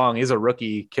playoff long. He's a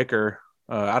rookie kicker.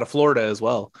 out of Florida as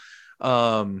well.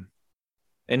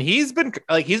 And he's been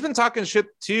talking shit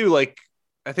too. Like,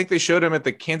 I think they showed him at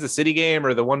the Kansas City game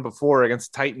or the one before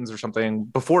against Titans or something.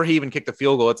 Before he even kicked the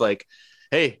field goal, it's like,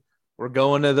 hey, we're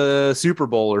going to the Super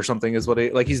Bowl or something is what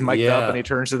he's mic'd up and he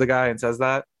turns to the guy and says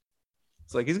that.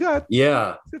 It's like, he's got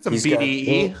some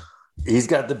BDE. He's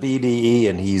got the BDE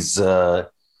and he's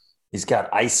got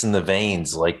ice in the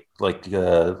veins like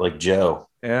Joe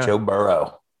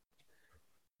Burrow.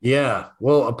 Yeah.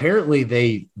 Well, apparently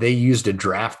they used a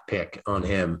draft pick on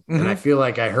him. And I feel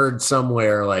like I heard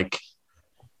somewhere like,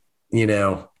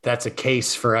 that's a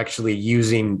case for actually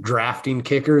using drafting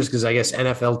kickers, because I guess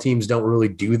NFL teams don't really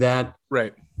do that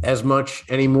as much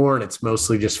anymore. And it's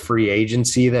mostly just free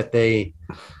agency that they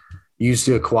use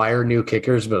to acquire new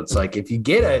kickers. But it's like, if you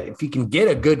can get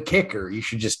a good kicker, you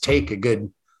should just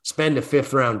spend a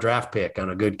 5th round draft pick on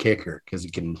a good kicker, because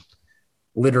it can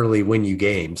literally win you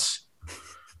games.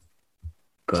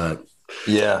 But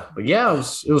yeah,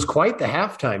 it was quite the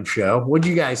halftime show. What do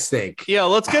you guys think? Yeah,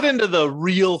 let's get into the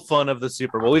real fun of the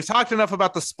Super Bowl. We've talked enough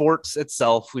about the sports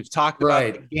itself. We've talked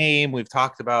about the game. We've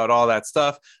talked about all that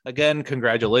stuff. Again,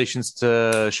 congratulations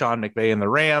to Sean McVay and the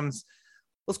Rams.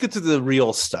 Let's get to the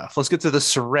real stuff. Let's get to the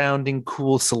surrounding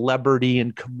cool celebrity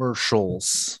and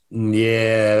commercials.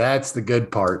 Yeah, that's the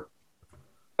good part.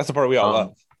 That's the part we all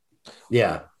love.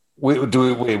 Yeah. We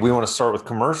want to start with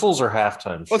commercials or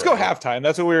halftime show? Let's go halftime.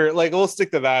 That's what we're like. We'll stick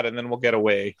to that and then we'll get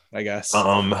away, I guess.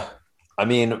 I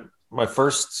mean, my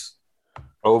first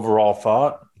overall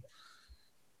thought,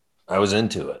 I was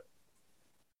into it.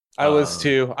 I was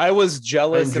too. I was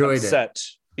jealous and upset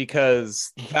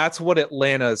because that's what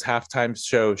Atlanta's halftime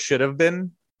show should have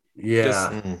been. Yeah.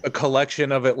 Just a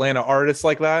collection of Atlanta artists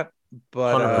like that.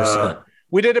 But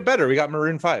we did it better. We got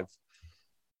Maroon 5.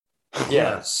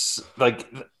 Yes. Like,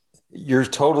 you're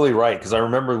totally right, because I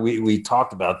remember we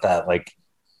talked about that. Like,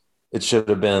 it should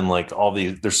have been like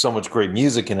there's so much great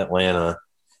music in Atlanta,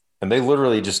 and they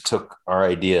literally just took our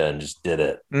idea and just did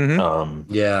it.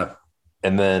 Yeah.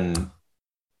 And then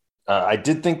I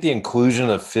did think the inclusion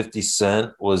of 50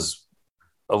 Cent was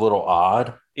a little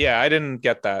odd. Yeah, I didn't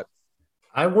get that.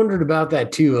 I wondered about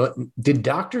that too. Did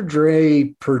Dr.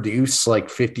 Dre produce like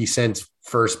 50 Cent's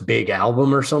first big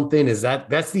album or something?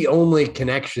 That's the only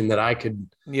connection that I could.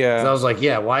 Yeah. I was like,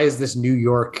 why is this New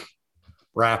York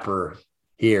rapper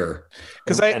here?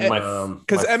 Because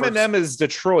Eminem is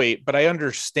Detroit, but I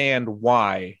understand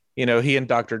why. He and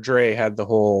Dr. Dre had the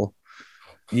whole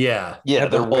they're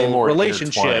way more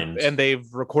relationship, and they've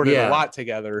recorded a lot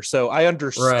together. So I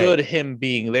understood him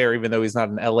being there, even though he's not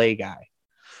an LA guy.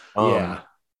 And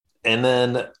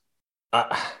then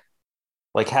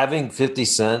like having 50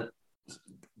 Cent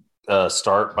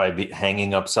start by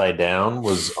hanging upside down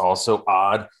was also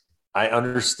odd. I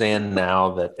understand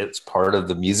now that it's part of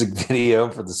the music video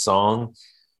for the song.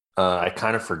 I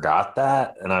kind of forgot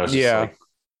that, and I was just like,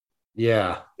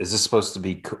 is this supposed to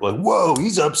be like, whoa,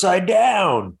 he's upside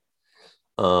down?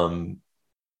 And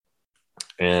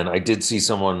I did see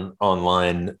someone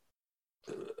online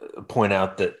point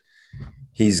out that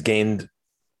he's gained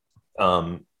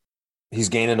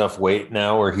enough weight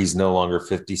now where he's no longer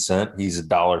 50 Cent. He's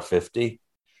 $1.50.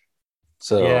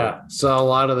 So saw a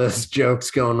lot of those jokes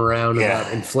going around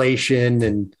about inflation,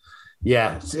 and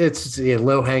it's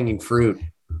low hanging fruit.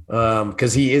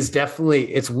 Because he is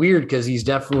definitely, it's weird because he's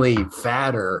definitely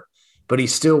fatter, but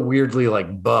he's still weirdly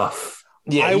like buff.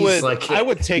 Yeah, I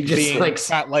would take being like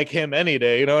fat like him any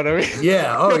day. You know what I mean?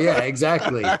 Yeah. Oh yeah,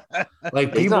 exactly.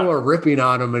 Like people are ripping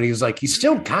on him, and he's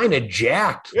still kind of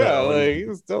jacked. Yeah,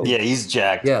 he's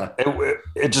jacked. Yeah,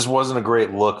 it just wasn't a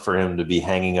great look for him to be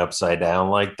hanging upside down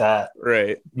like that.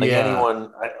 Right. Like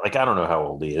anyone, I don't know how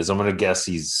old he is. I'm gonna guess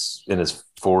he's in his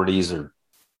 40s or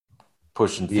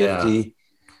pushing 50. Yeah.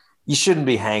 You shouldn't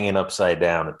be hanging upside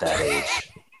down at that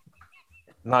age.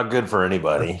 Not good for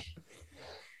anybody.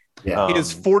 Yeah, he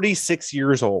is 46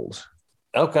 years old.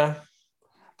 Okay.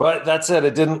 But that said,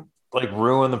 it didn't like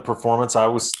ruin the performance. I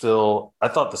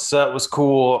thought the set was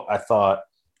cool. I thought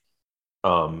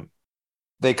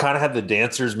they kind of had the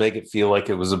dancers make it feel like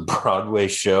it was a Broadway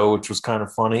show, which was kind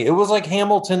of funny. It was like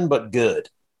Hamilton, but good,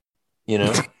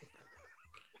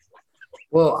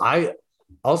 Well, I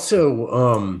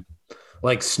also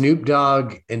like Snoop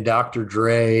Dogg and Dr.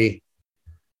 Dre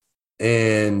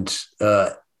and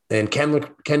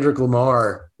Kendrick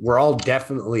Lamar were all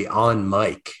definitely on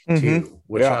mic too,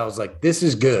 which I was like, this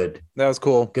is good. That was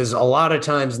cool. Because a lot of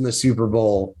times in the Super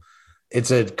Bowl,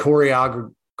 it's a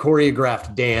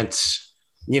choreographed dance.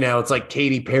 It's like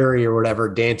Katy Perry or whatever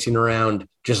dancing around,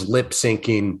 just lip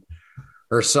syncing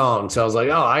her song. So I was like,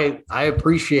 I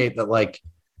appreciate that like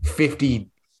 50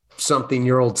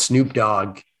 30-something-year-old Snoop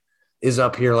Dogg is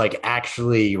up here like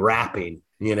actually rapping,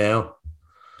 you know?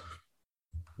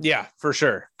 Yeah, for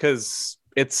sure. Because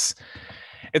it's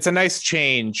a nice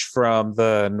change from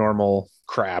the normal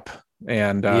crap.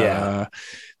 And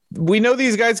we know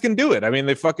these guys can do it. I mean,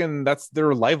 that's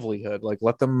their livelihood. Like,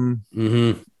 let them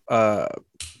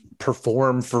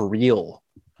perform for real.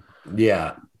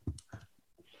 Yeah.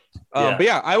 But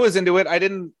yeah, I was into it. I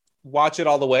didn't watch it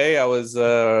all the way. I was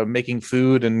making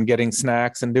food and getting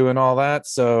snacks and doing all that.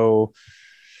 So,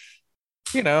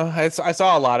 you know, I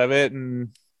saw a lot of it, and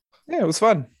yeah, it was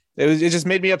fun. It just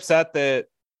made me upset that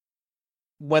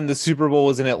when the Super Bowl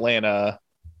was in Atlanta,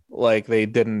 like, they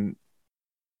didn't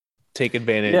take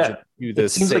advantage and do the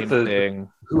same thing.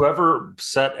 Whoever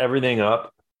set everything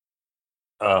up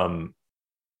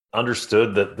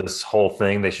understood that this whole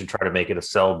thing, they should try to make it a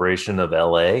celebration of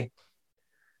LA.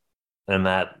 And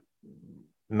that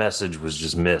message was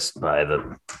just missed by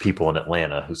the people in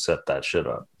Atlanta who set that shit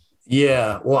up.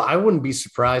 Yeah. Well, I wouldn't be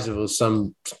surprised if it was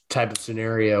some type of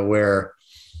scenario where,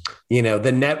 you know,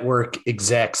 the network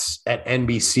execs at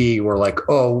NBC were like,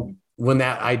 oh, when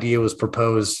that idea was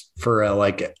proposed for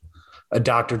a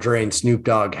Dr. Dre and Snoop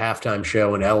Dogg halftime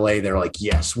show in LA, they're like,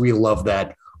 yes, we love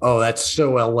that. Oh, that's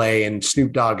so LA, and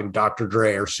Snoop Dogg and Dr.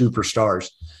 Dre are superstars.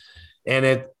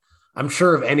 And I'm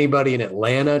sure if anybody in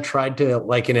Atlanta tried to,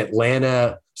 like in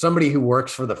Atlanta, somebody who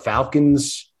works for the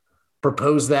Falcons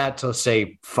proposed that to,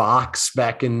 say, Fox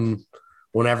back in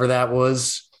whenever that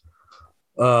was,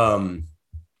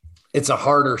 it's a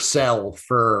harder sell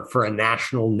for a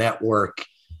national network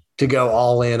to go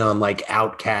all in on like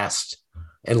Outkast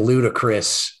and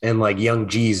Ludacris and like Young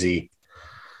Jeezy,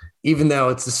 even though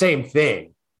it's the same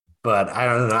thing. But I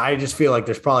don't know. I just feel like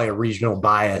there's probably a regional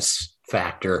bias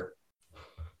factor.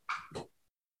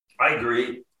 I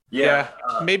agree. Yeah.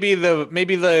 Maybe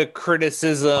the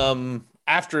criticism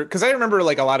after, because I remember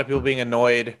like a lot of people being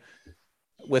annoyed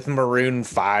with Maroon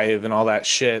 5 and all that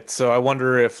shit. So I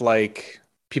wonder if like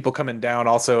people coming down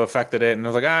also affected it, and I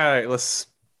was like, all right, let's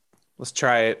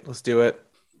try it. Let's do it.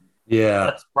 Yeah.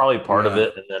 That's probably part of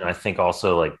it. And then I think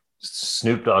also like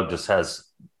Snoop Dogg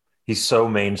he's so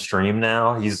mainstream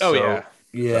now. Yeah.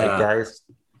 Guys,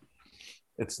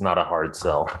 it's not a hard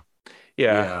sell.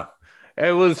 Yeah.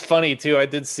 It was funny too. I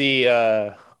did see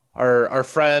our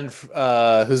friend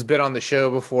who's been on the show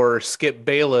before, Skip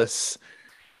Bayless,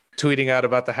 tweeting out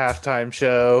about the halftime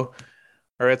show,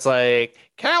 or it's like,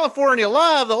 California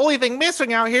love, the only thing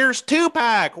missing out here is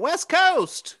Tupac, West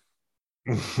Coast.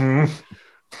 Mm-hmm.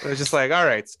 It was just like, all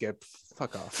right, Skip,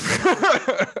 fuck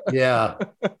off. Yeah.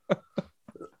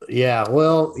 Yeah.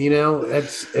 Well, you know,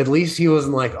 at least he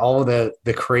wasn't like all the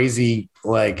crazy,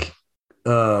 like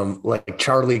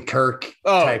Charlie Kirk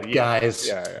type guys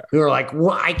who are like,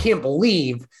 well, I can't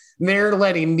believe they're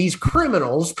letting these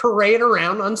criminals parade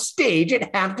around on stage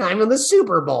at halftime of the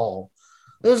Super Bowl.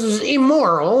 This is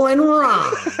immoral and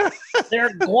wrong.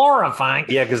 They're glorifying.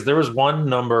 Yeah, because there was one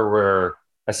number where,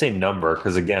 I say number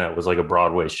because, again, it was like a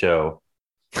Broadway show.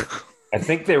 I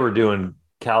think they were doing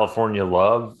California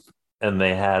Love, and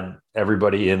they had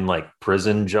everybody in like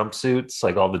prison jumpsuits,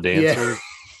 like all the dancers.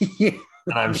 Yeah.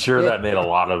 And I'm sure that made a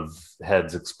lot of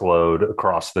heads explode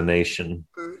across the nation.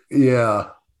 Yeah.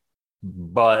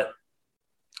 But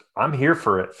I'm here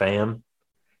for it, fam.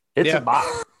 It's a bop.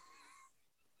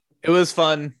 It was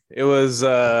fun. It was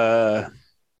a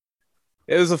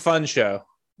fun show.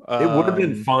 It would have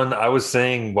been fun. I was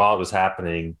saying while it was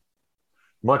happening,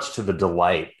 much to the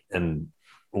delight and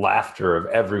laughter of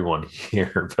everyone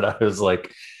here. But I was like,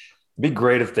 it'd be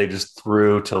great if they just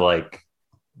threw to like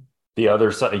the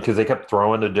other side, because they kept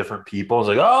throwing to different people. It's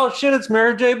like, oh shit, it's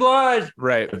Mary J. Blige.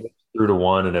 Right. Threw to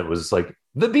one, and it was like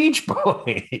the Beach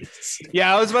Boys.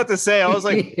 Yeah, I was about to say, I was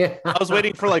like, I was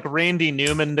waiting for like Randy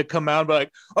Newman to come out and be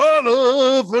like,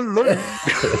 oh, love and love.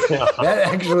 That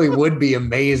actually would be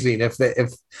amazing if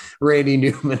Randy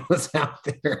Newman was out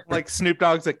there. Like Snoop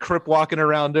Dogg's like crip walking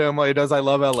around him like he does I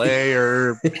Love LA,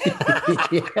 or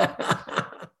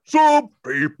some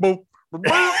people.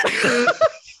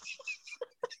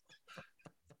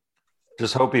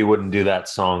 Just hope he wouldn't do that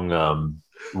song,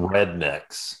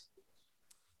 Rednecks.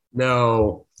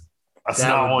 No, that's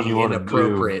not what you want to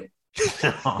do.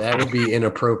 That would be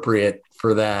inappropriate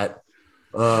for that.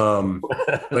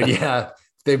 But yeah,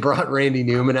 they brought Randy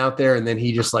Newman out there, and then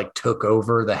he just like took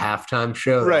over the halftime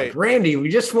show. Right, like, Randy, we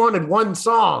just wanted one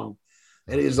song,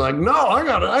 and he's like, "No, I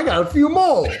got a few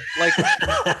more." Like,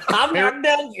 I'm not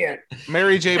done yet.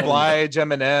 Mary J. Blige,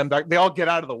 Eminem, they all get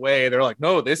out of the way. They're like,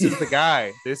 "No, this is the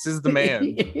guy. This is the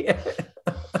man." Yeah.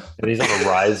 And he's on a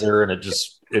riser, and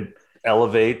it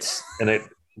elevates, and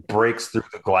breaks through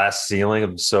the glass ceiling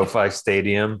of SoFi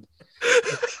Stadium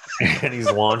and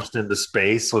he's launched into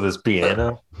space with his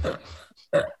piano.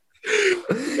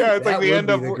 Yeah, it's like the end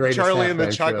of Charlie and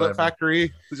the Chocolate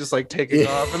Factory. It's just like taking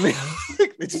off and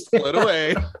they just float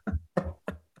away.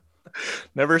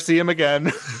 Never see him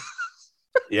again.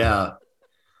 Yeah.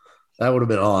 That would have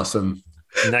been awesome.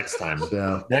 Next time.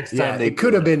 Yeah. Next time it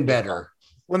could have been better.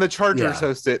 When the Chargers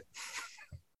host it.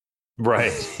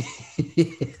 Right.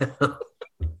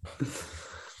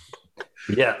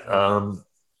 Yeah.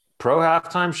 Pro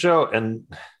halftime show. And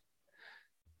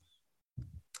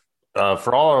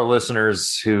for all our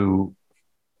listeners who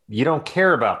you don't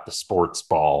care about the sports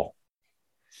ball,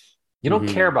 you don't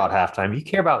care about halftime, you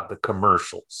care about the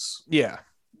commercials. Yeah.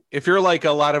 If you're like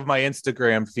a lot of my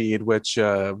Instagram feed, which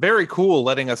very cool,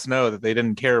 letting us know that they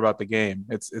didn't care about the game.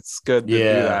 It's good to do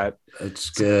that. It's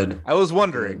good. I was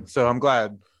wondering, so I'm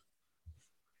glad.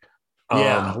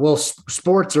 Yeah, well,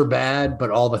 sports are bad,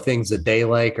 but all the things that they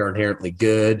like are inherently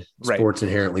good. Right. Sports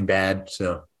inherently bad.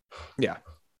 So, yeah.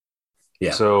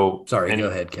 So, sorry, go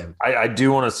ahead, Kevin. I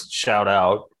do want to shout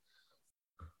out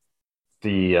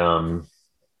the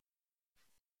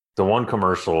one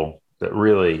commercial that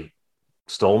really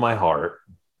stole my heart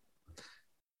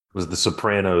was the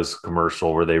Sopranos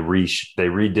commercial where they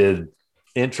redid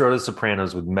Intro to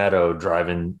Sopranos with Meadow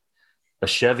driving a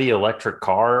Chevy electric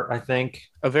car, I think.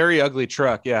 A very ugly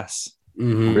truck, yes.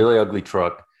 Mm-hmm. Really ugly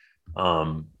truck.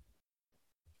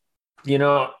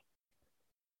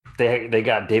 They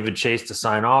got David Chase to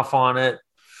sign off on it.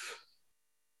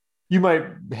 You might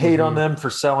hate on them for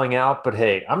selling out, but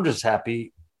hey, I'm just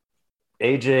happy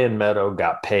AJ and Meadow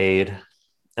got paid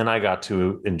and I got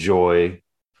to enjoy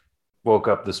Woke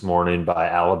Up This Morning by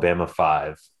Alabama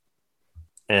 5.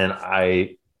 And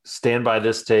I stand by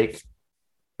this take.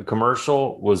 The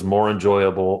commercial was more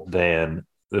enjoyable than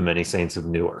the Many Saints of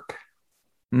Newark.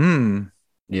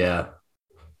 Yeah.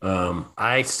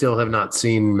 I still have not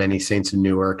seen Many Saints of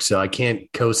Newark, so I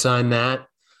can't co-sign that.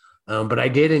 But I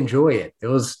did enjoy it.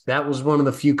 That was one of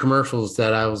the few commercials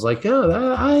that I was like,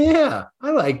 I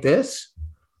like this.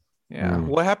 Yeah.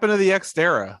 What happened to the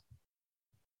Xterra?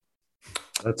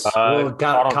 That's it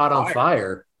got caught on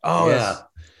fire. Oh yeah.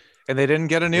 And they didn't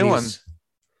get a new one.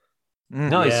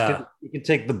 No, you can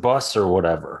take the bus or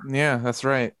whatever. Yeah, that's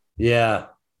right. Yeah.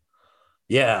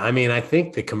 Yeah. I mean, I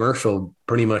think the commercial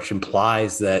pretty much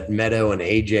implies that Meadow and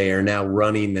AJ are now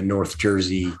running the North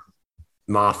Jersey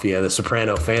mafia, the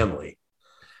Soprano family.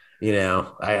 I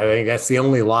think that's the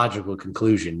only logical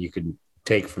conclusion you could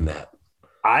take from that.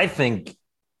 I think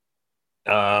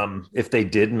if they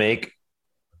did make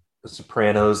the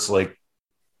Sopranos like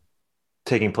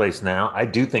taking place now, I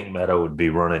do think Meadow would be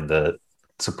running the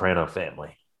Soprano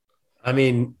family. I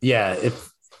mean, yeah,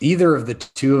 if either of the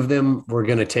two of them were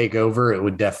going to take over, it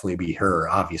would definitely be her.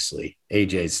 Obviously,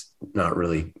 AJ's not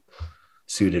really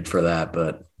suited for that,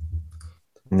 but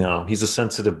no, he's a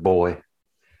sensitive boy.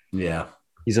 Yeah,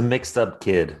 he's a mixed up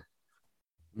kid.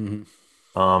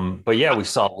 Mm-hmm. But yeah, we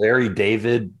saw Larry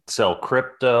David sell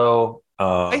crypto.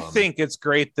 I think it's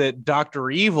great that Dr.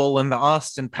 Evil and the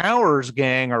Austin Powers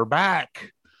gang are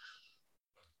back.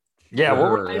 Yeah,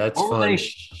 what were they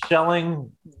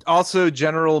selling? Also,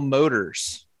 General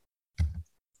Motors.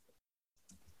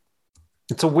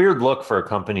 It's a weird look for a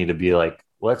company to be like,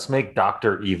 let's make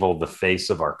Dr. Evil the face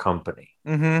of our company.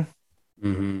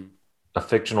 Mm-hmm. A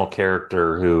fictional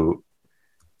character who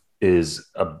is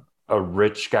a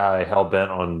rich guy hell-bent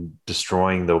on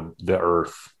destroying the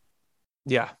earth.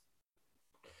 Yeah.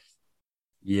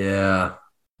 Yeah.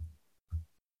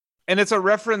 And it's a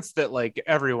reference that like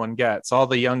everyone gets. All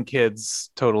the young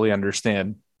kids totally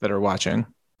understand that are watching.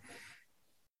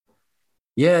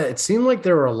 Yeah, it seemed like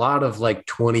there were a lot of like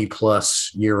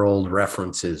 20-plus-year-old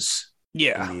references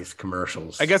in these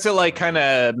commercials. I guess it like kind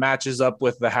of matches up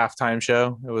with the halftime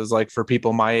show. It was like for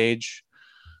people my age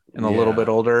and a little bit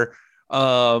older.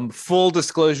 Full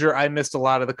disclosure, I missed a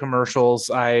lot of the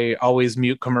commercials. I always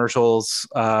mute commercials.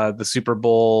 The Super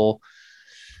Bowl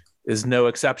is no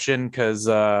exception because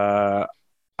I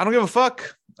don't give a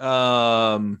fuck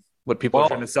what people are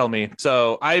trying to sell me.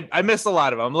 So I missed a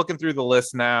lot of them. I'm looking through the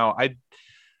list now.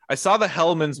 I saw the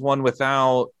Hellman's one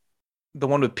without the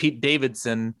one with Pete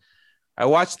Davidson. I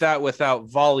watched that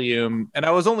without volume, and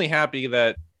I was only happy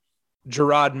that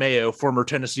Gerard Mayo, former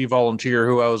Tennessee Volunteer,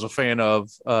 who I was a fan of,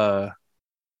 is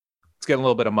getting a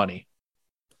little bit of money.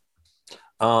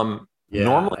 Normally,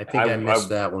 I think I missed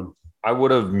that one. I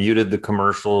would have muted the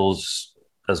commercials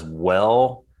as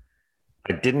well.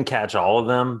 I didn't catch all of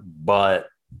them, but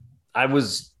I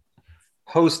was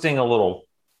hosting a little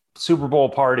Super Bowl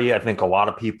party. I think a lot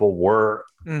of people were.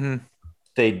 Mm-hmm.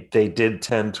 they did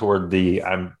tend toward the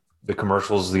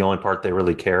commercials is the only part they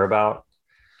really care about.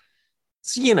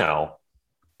 So,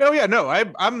 Oh yeah, no,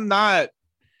 I'm not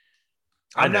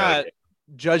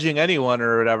judging anyone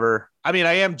or whatever. I mean,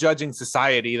 I am judging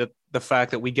society, that the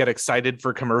fact that we get excited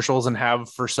for commercials and have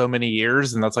for so many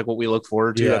years, and that's like what we look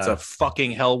forward to. Yeah. That's a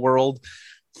fucking hell world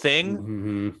thing.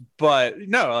 Mm-hmm. But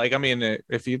no, like, I mean,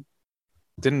 if you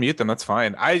didn't mute them, that's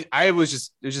fine. It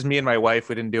was just me and my wife.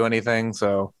 We didn't do anything,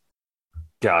 so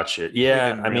gotcha.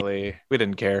 Yeah, we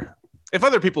didn't care. If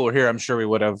other people were here, I'm sure we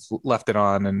would have left it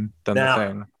on and done the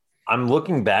thing. I'm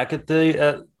looking back at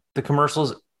the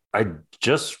commercials. I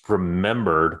just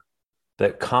remembered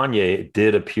that Kanye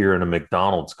did appear in a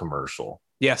McDonald's commercial.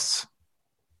 Yes.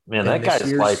 Man, that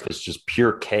guy's life is just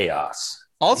pure chaos.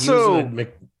 Also,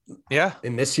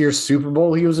 in this year's Super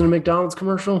Bowl, he was in a McDonald's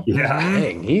commercial. Yeah.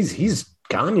 Dang,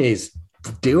 Kanye's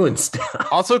doing stuff.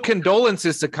 Also,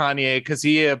 condolences to Kanye, because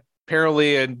he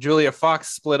apparently and Julia Fox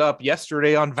split up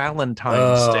yesterday on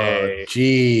Valentine's Day.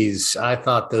 Jeez, I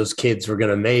thought those kids were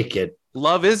gonna make it.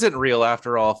 Love isn't real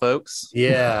after all, folks.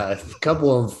 Yeah, a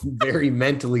couple of very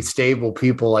mentally stable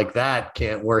people like that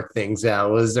can't work things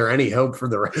out. Was there any hope for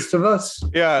the rest of us?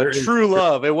 Yeah, true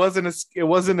love. It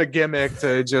wasn't a gimmick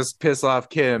to just piss off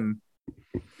Kim.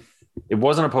 It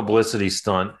wasn't a publicity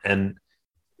stunt, and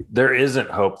there isn't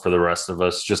hope for the rest of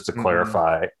us. Just to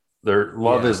clarify, their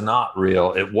love is not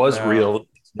real. It was real.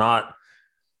 It's not.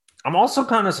 I'm also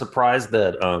kind of surprised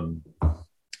that,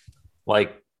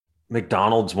 like,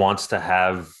 McDonald's wants to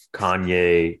have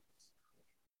Kanye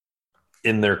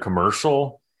in their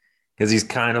commercial because he's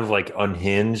kind of like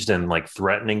unhinged and like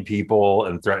threatening people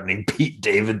and threatening Pete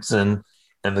Davidson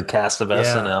and the cast of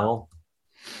SNL.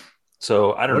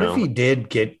 So I don't know. What if he did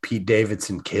get Pete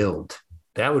Davidson killed?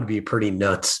 That would be a pretty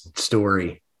nuts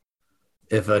story.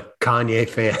 If a Kanye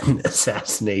fan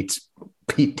assassinates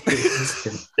Pete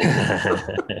Davidson.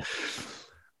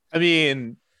 I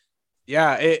mean,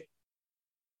 yeah,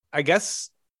 I guess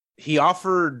he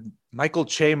offered Michael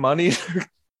Che money to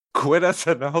quit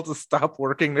SNL to stop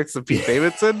working next to Pete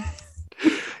Davidson.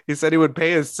 He said he would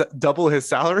pay double his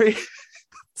salary.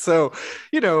 So,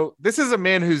 this is a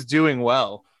man who's doing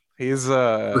well. He's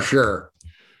for sure.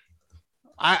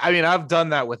 I mean, I've done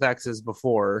that with exes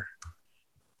before,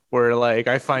 where like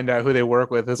I find out who they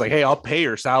work with. It's like, hey, I'll pay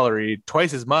your salary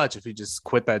twice as much if you just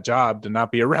quit that job to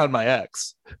not be around my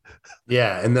ex.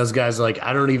 Yeah, and those guys are like,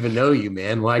 I don't even know you,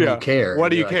 man. Why do you care? Why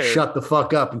do you care? Shut the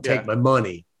fuck up and take my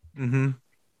money. Mm-hmm.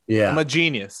 Yeah, I'm a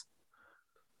genius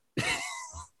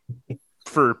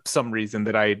for some reason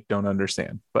that I don't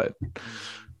understand. But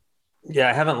yeah,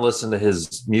 I haven't listened to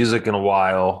his music in a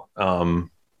while.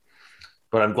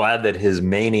 But I'm glad that his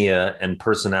mania and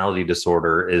personality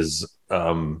disorder is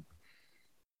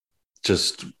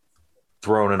just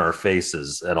thrown in our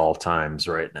faces at all times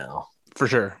right now. For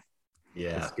sure.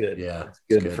 Yeah. It's good. Yeah. It's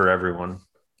good for everyone.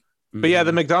 But yeah,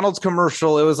 the McDonald's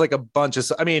commercial, it was like a bunch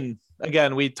of, I mean,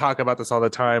 again, we talk about this all the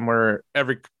time where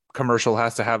every commercial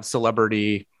has to have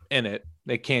celebrity in it.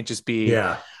 It can't just be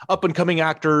up and coming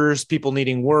actors, people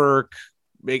needing work.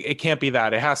 It can't be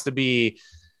that. It has to be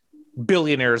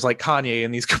billionaires like Kanye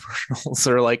in these commercials,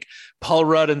 or like Paul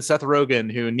Rudd and Seth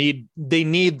Rogen, who need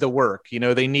the work,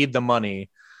 they need the money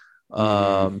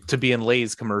to be in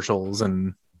Lay's commercials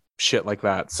and shit like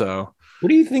that. So what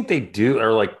do you think they do?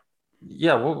 Or like,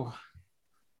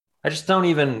 I just don't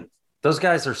even, those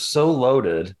guys are so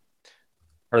loaded.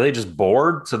 Are they just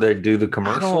bored? So they do the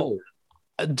commercial?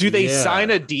 Do they sign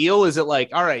a deal? Is it like,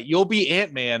 all right, you'll be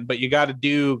Ant-Man, but you got to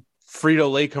do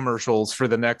Frito-Lay commercials for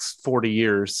the next 40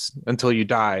 years until you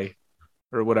die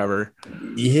or whatever?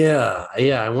 Yeah.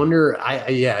 I wonder.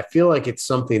 I feel like it's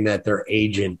something that their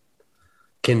agent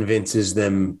convinces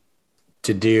them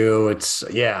to do.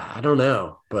 I don't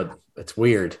know, but it's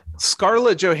weird.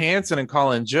 Scarlett Johansson and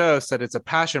Colin Jost said it's a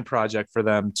passion project for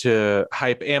them to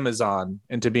hype Amazon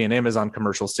and to be in Amazon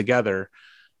commercials together.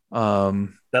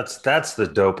 That's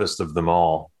the dopest of them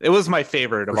all. It was my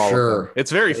favorite of all of them.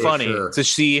 It's very funny to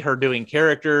see her doing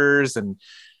characters and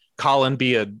Colin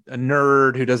be a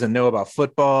nerd who doesn't know about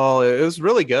football. It was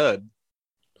really good.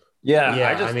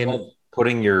 Yeah, I mean, love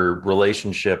putting your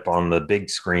relationship on the big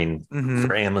screen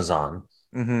for Amazon.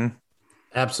 Mm-hmm.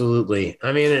 Absolutely.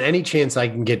 I mean, at any chance I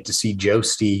can get to see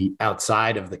Joesty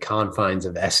outside of the confines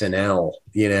of SNL,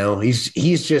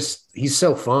 he's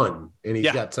so fun, and he's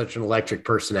got such an electric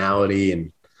personality.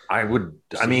 And I would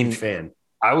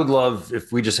love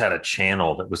if we just had a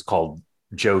channel that was called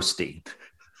Joesty,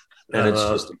 and it's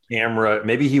just a camera.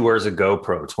 Maybe he wears a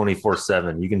GoPro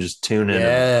 24/7. You can just tune in.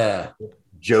 Yeah.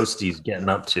 Joesty's getting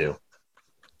up to.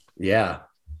 Yeah,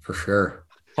 for sure.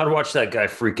 I'd watch that guy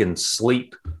freaking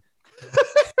sleep.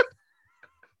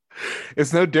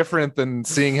 It's no different than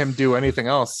seeing him do anything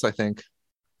else, I think.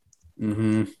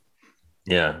 Mm-hmm.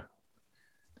 Yeah.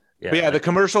 But yeah, the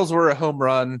commercials were a home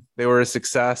run. They were a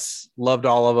success. Loved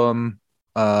all of them.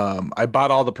 I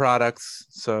bought all the products.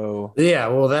 So yeah,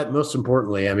 well, that most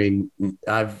importantly, I mean,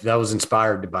 I was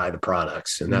inspired to buy the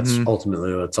products, and that's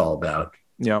ultimately what it's all about.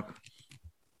 Yeah,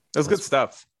 that's good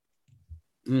stuff.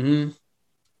 Mm-hmm.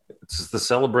 It's the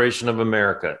celebration of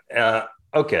America.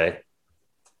 Okay.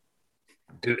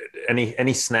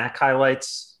 Any snack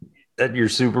highlights at your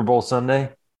Super Bowl Sunday?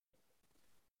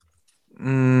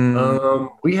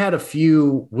 We had a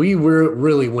few. We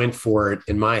really went for it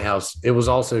in my house. It was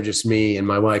also just me and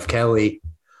my wife Kelly.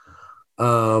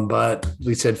 But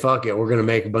we said, "Fuck it, we're going to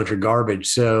make a bunch of garbage."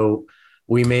 So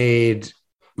we made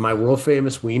my world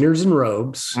famous wieners and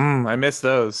robes. I miss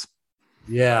those.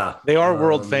 Yeah, they are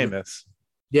world famous.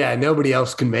 Yeah, nobody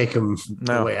else can make them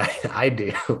the way I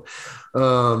do.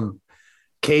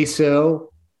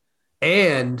 Queso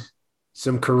and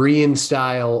some Korean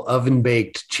style oven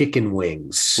baked chicken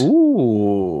wings.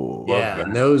 Ooh. Yeah.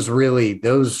 And they were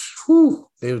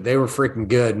freaking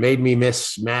good. Made me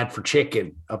miss Mad for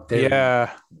Chicken up there.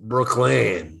 Yeah. In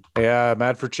Brooklyn. Yeah.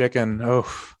 Mad for Chicken.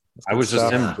 Oh, I was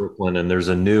just in Brooklyn, and there's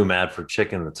a new Mad for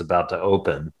Chicken that's about to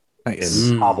open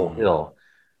in Cobble Hill.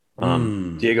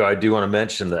 Diego, I do want to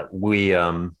mention that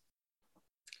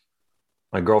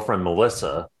my girlfriend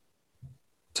Melissa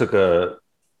took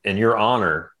in your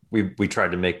honor, we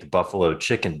tried to make the buffalo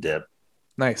chicken dip.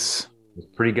 Nice. It was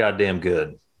pretty goddamn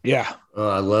good. Yeah. Oh,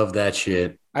 I love that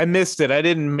shit. I missed it. I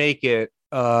didn't make it.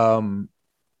 I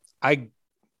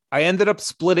ended up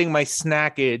splitting my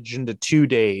snackage into 2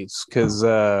 days because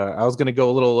I was going to go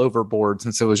a little overboard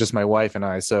since it was just my wife and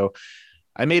I. So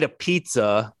I made a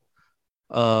pizza.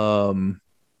 Nice.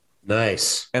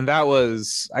 And I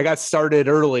got started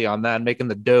early on that, making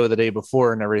the dough the day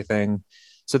before and everything.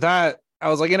 So that I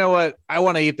was like, you know what? I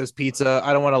want to eat this pizza.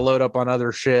 I don't want to load up on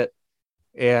other shit.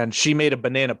 And she made a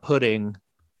banana pudding,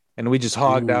 and we just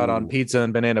hogged out on pizza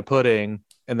and banana pudding.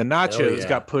 And the nachos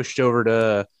got pushed over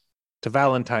to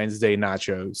Valentine's Day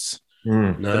nachos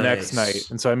the next night.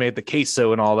 And so I made the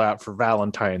queso and all that for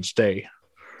Valentine's Day.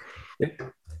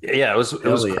 Yeah, it was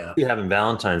crazy having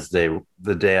Valentine's Day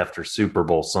the day after Super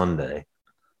Bowl Sunday.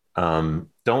 Don't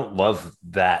love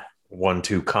that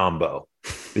 1-2 combo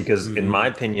because in my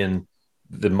opinion,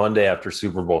 the Monday after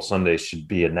Super Bowl Sunday should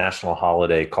be a national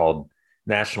holiday called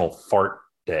National Fart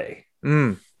Day.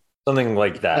 Something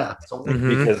like that. Yeah.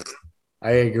 Because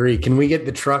I agree. Can we get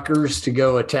the truckers to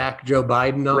go attack Joe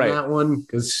Biden on that one?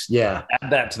 Because add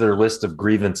that to their list of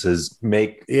grievances.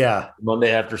 Make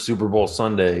Monday after Super Bowl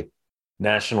Sunday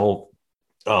National,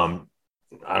 I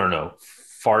don't know,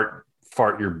 fart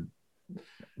your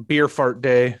beer fart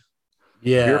day.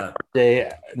 Yeah, beer fart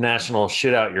day. National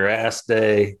shit out your ass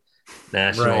day.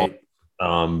 National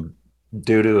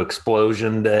doo-doo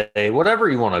explosion day. Whatever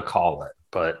you want to call it,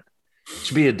 but it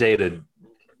should be a day to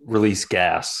release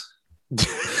gas.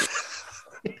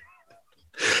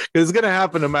 It's going to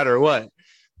happen no matter what.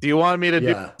 Do you want me to do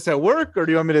this at work, or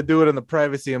do you want me to do it in the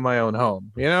privacy of my own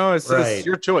home? You know, it's just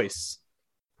your choice.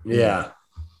 Yeah.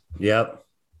 Yep.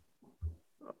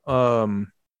 But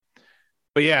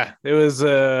yeah, it was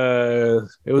a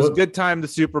good time. The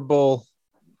Super Bowl.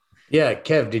 Yeah,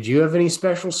 Kev, did you have any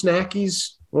special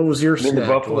snackies? What was your snack? The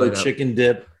buffalo chicken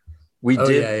dip. We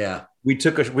did. Yeah. We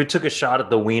took a shot at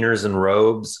the wieners and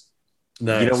robes.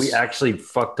 Nice. You know, we actually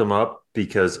fucked them up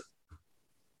because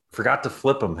forgot to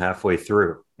flip them halfway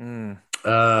through.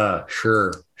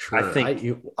 Sure. I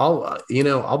think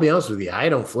I'll be honest with you. I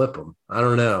don't flip them. I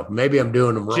don't know. Maybe I'm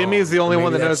doing them wrong. Jimmy's the only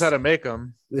one that knows how to make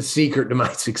them. The secret to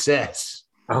my success.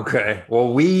 Okay.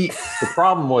 Well, the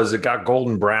problem was it got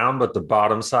golden brown, but the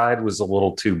bottom side was a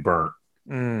little too burnt.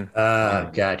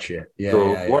 Gotcha. Yeah.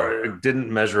 So it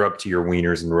didn't measure up to your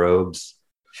wieners and robes.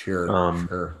 Sure.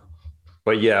 Sure.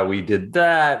 But yeah, we did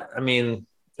that. I mean,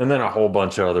 and then a whole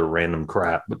bunch of other random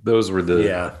crap. But those were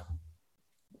the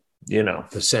the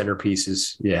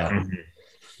centerpieces. Yeah. Mm-hmm.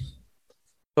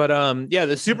 But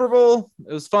the Super Bowl,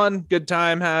 it was fun, good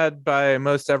time had by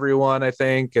most everyone, I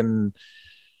think. And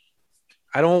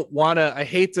I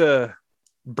hate to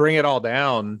bring it all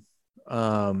down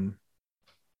and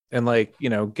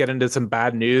get into some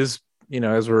bad news,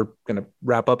 as we're gonna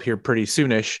wrap up here pretty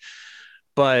soonish.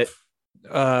 But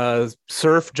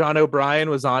Surf John O'Brien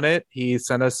was on it. He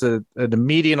sent us an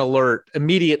immediate alert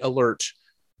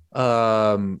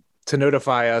to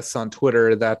notify us on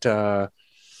Twitter that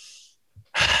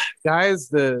guys,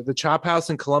 the Chop House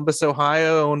in Columbus,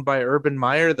 Ohio, owned by Urban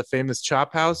Meyer, the famous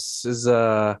Chop House, is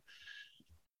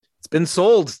it's been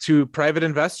sold to private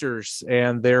investors,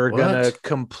 and they're gonna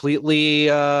completely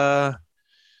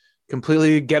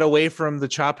get away from the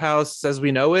Chop House as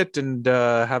we know it, and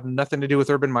have nothing to do with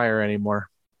Urban Meyer anymore.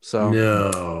 So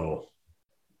no,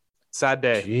 sad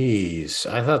day. Jeez,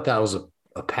 I thought that was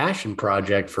a passion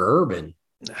project for Urban.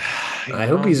 I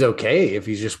hope he's okay if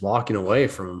he's just walking away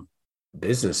from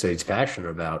business that he's passionate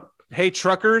about. Hey,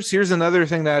 truckers, here's another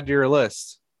thing to add to your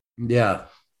list. Yeah.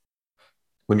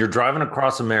 When you're driving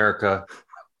across America,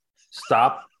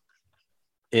 stop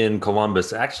in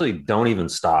Columbus. Actually, don't even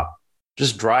stop.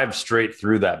 Just drive straight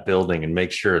through that building and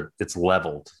make sure it's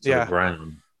leveled to the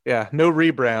ground. Yeah, no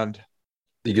rebrand.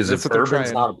 Because if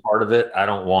Urban's not a part of it, I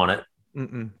don't want it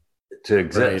to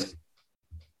exist. Right.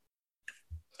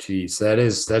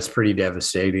 Jeez, that's pretty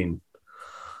devastating.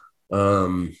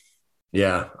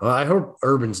 Yeah, well, I hope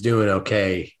Urban's doing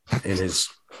okay in his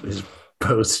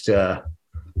post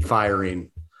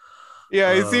firing.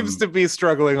 Yeah, he seems to be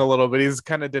struggling a little bit. He's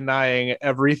kind of denying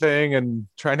everything and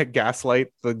trying to gaslight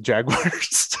the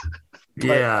Jaguars.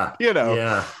 But,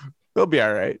 he'll be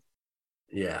all right.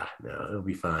 Yeah, no, he'll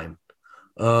be fine.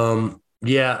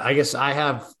 Yeah, I guess I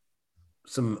have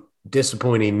some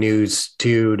disappointing news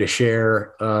too to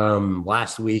share.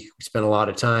 Last week we spent a lot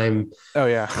of time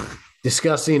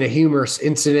discussing a humorous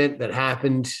incident that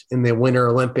happened in the Winter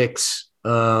Olympics.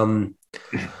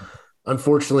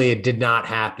 Unfortunately, it did not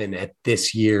happen at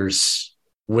this year's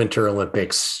Winter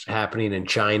Olympics happening in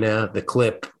China. The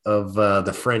clip of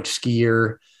the French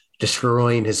skier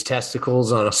destroying his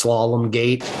testicles on a slalom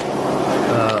gate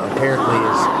apparently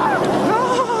is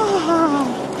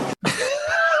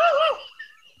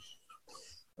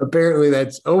apparently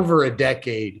that's over a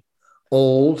decade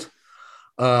old.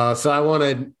 So I want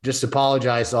to just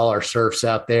apologize to all our surfs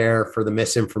out there for the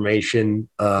misinformation.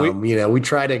 We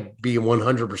try to be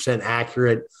 100%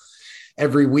 accurate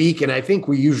every week, and I think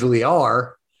we usually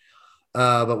are,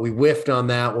 but we whiffed on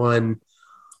that one.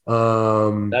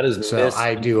 That is so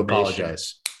I do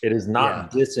apologize. It is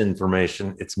not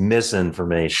disinformation; it's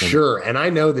misinformation. Sure, and I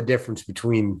know the difference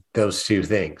between those two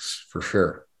things for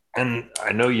sure. And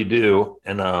I know you do,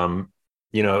 and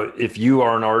if you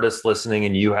are an artist listening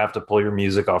and you have to pull your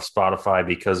music off Spotify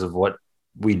because of what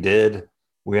we did,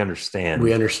 we understand.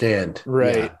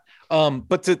 Right. Yeah.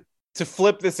 But to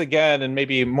flip this again and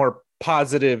maybe more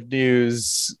positive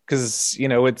news, because,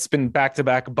 it's been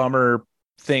back-to-back bummer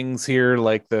things here,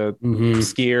 like the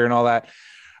skier and all that.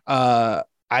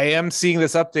 I am seeing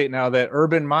this update now that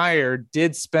Urban Meyer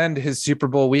did spend his Super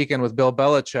Bowl weekend with Bill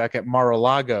Belichick at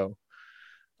Mar-a-Lago.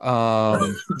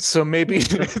 So maybe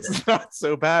it's not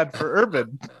so bad for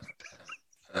Urban.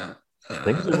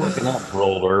 Things are working out for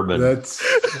old Urban.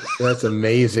 That's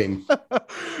amazing.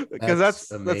 Because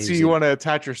that's who you want to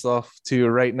attach yourself to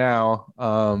right now.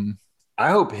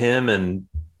 I hope him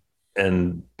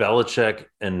and Belichick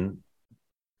and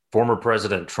former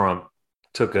President Trump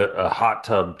took a hot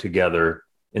tub together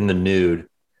in the nude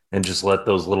and just let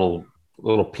those little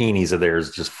peenies of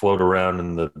theirs just float around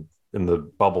in the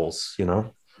bubbles,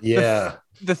 Yeah.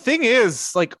 The thing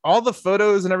is, like, all the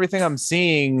photos and everything I'm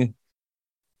seeing,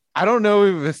 I don't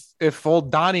know if old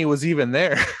Donnie was even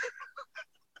there.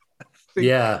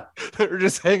 Yeah. They're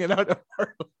just hanging out at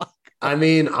Mar-a-Lago. I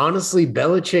mean, honestly,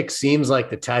 Belichick seems like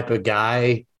the type of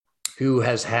guy who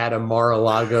has had a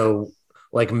Mar-a-Lago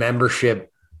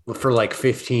membership for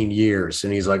 15 years.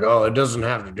 And he's like, oh, it doesn't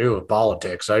have to do with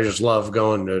politics. I just love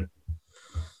going to,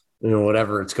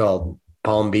 whatever it's called.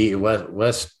 Palm Beach,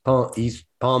 East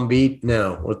Palm Beach.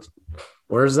 No,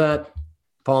 where's that?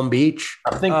 Palm Beach?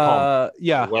 I think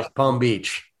West Palm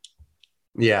Beach.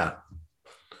 Yeah.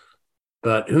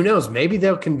 But who knows? Maybe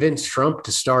they'll convince Trump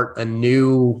to start a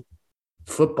new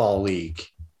football league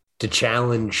to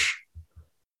challenge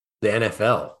the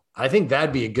NFL. I think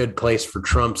that'd be a good place for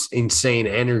Trump's insane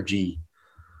energy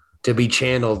to be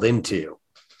channeled into,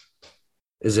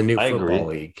 is a new football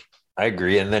league. I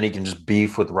agree. And then he can just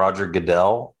beef with Roger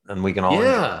Goodell and we can all.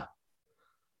 Yeah,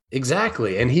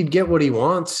 exactly. And he'd get what he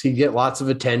wants. He'd get lots of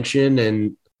attention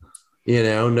and,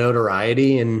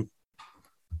 notoriety, and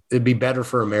it'd be better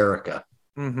for America.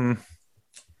 Mm-hmm.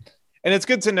 And it's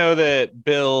good to know that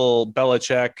Bill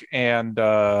Belichick and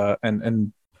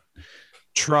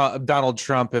Donald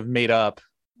Trump have made up.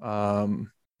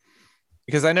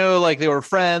 Because I know they were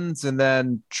friends, and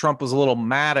then Trump was a little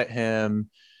mad at him.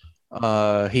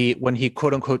 When he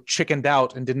quote unquote chickened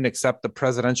out and didn't accept the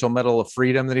Presidential Medal of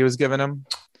Freedom that he was giving him.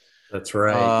 That's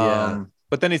right. Yeah.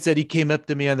 But then he said he came up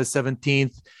to me on the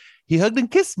 17th. He hugged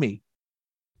and kissed me.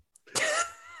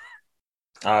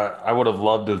 I would have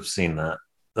loved to have seen that.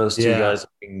 Those two guys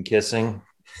kissing.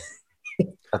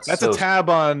 That's a tab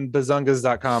on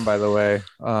bazungas.com, by the way.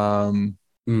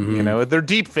 You know, they're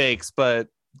deep fakes, but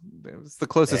it's the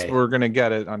closest we're going to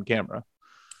get it on camera.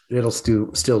 It'll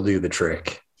still do the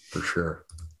trick for sure.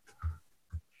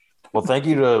 Well, thank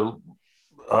you to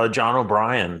John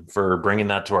O'Brien for bringing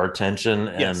that to our attention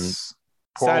and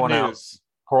pour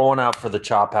one out for the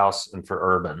Chop House and for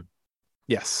Urban.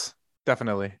 Yes,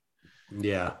 definitely.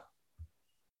 Yeah.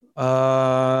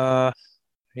 Yeah.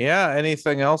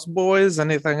 Anything else, boys?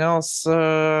 Anything else you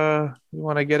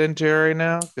want to get into right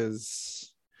now?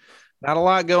 Because not a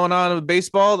lot going on with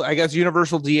baseball. I guess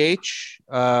universal DH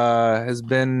has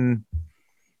been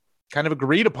kind of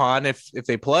agreed upon if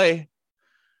they play.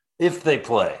 If they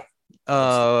play.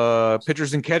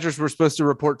 Pitchers and catchers were supposed to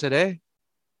report today.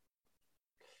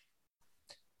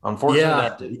 Unfortunately,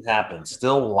 that didn't happen.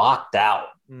 Still locked out.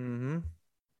 Mm-hmm.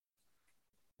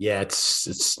 Yeah,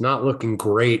 it's not looking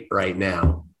great right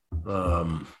now.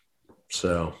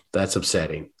 So that's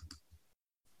upsetting.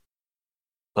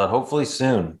 But hopefully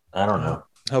soon. I don't know.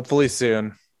 Hopefully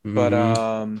soon.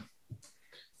 Mm-hmm.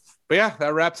 But yeah,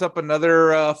 that wraps up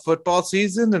another football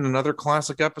season and another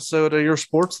classic episode of your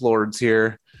Sports Lords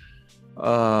here.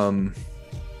 We'll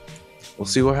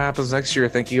see what happens next year.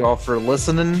 Thank you all for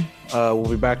listening. We'll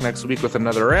be back next week with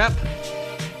another wrap.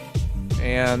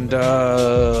 And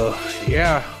I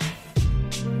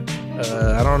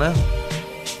don't know.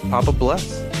 Papa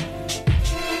bless.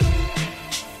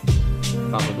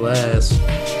 Papa bless.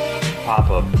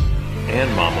 Papa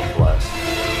and Mama bless.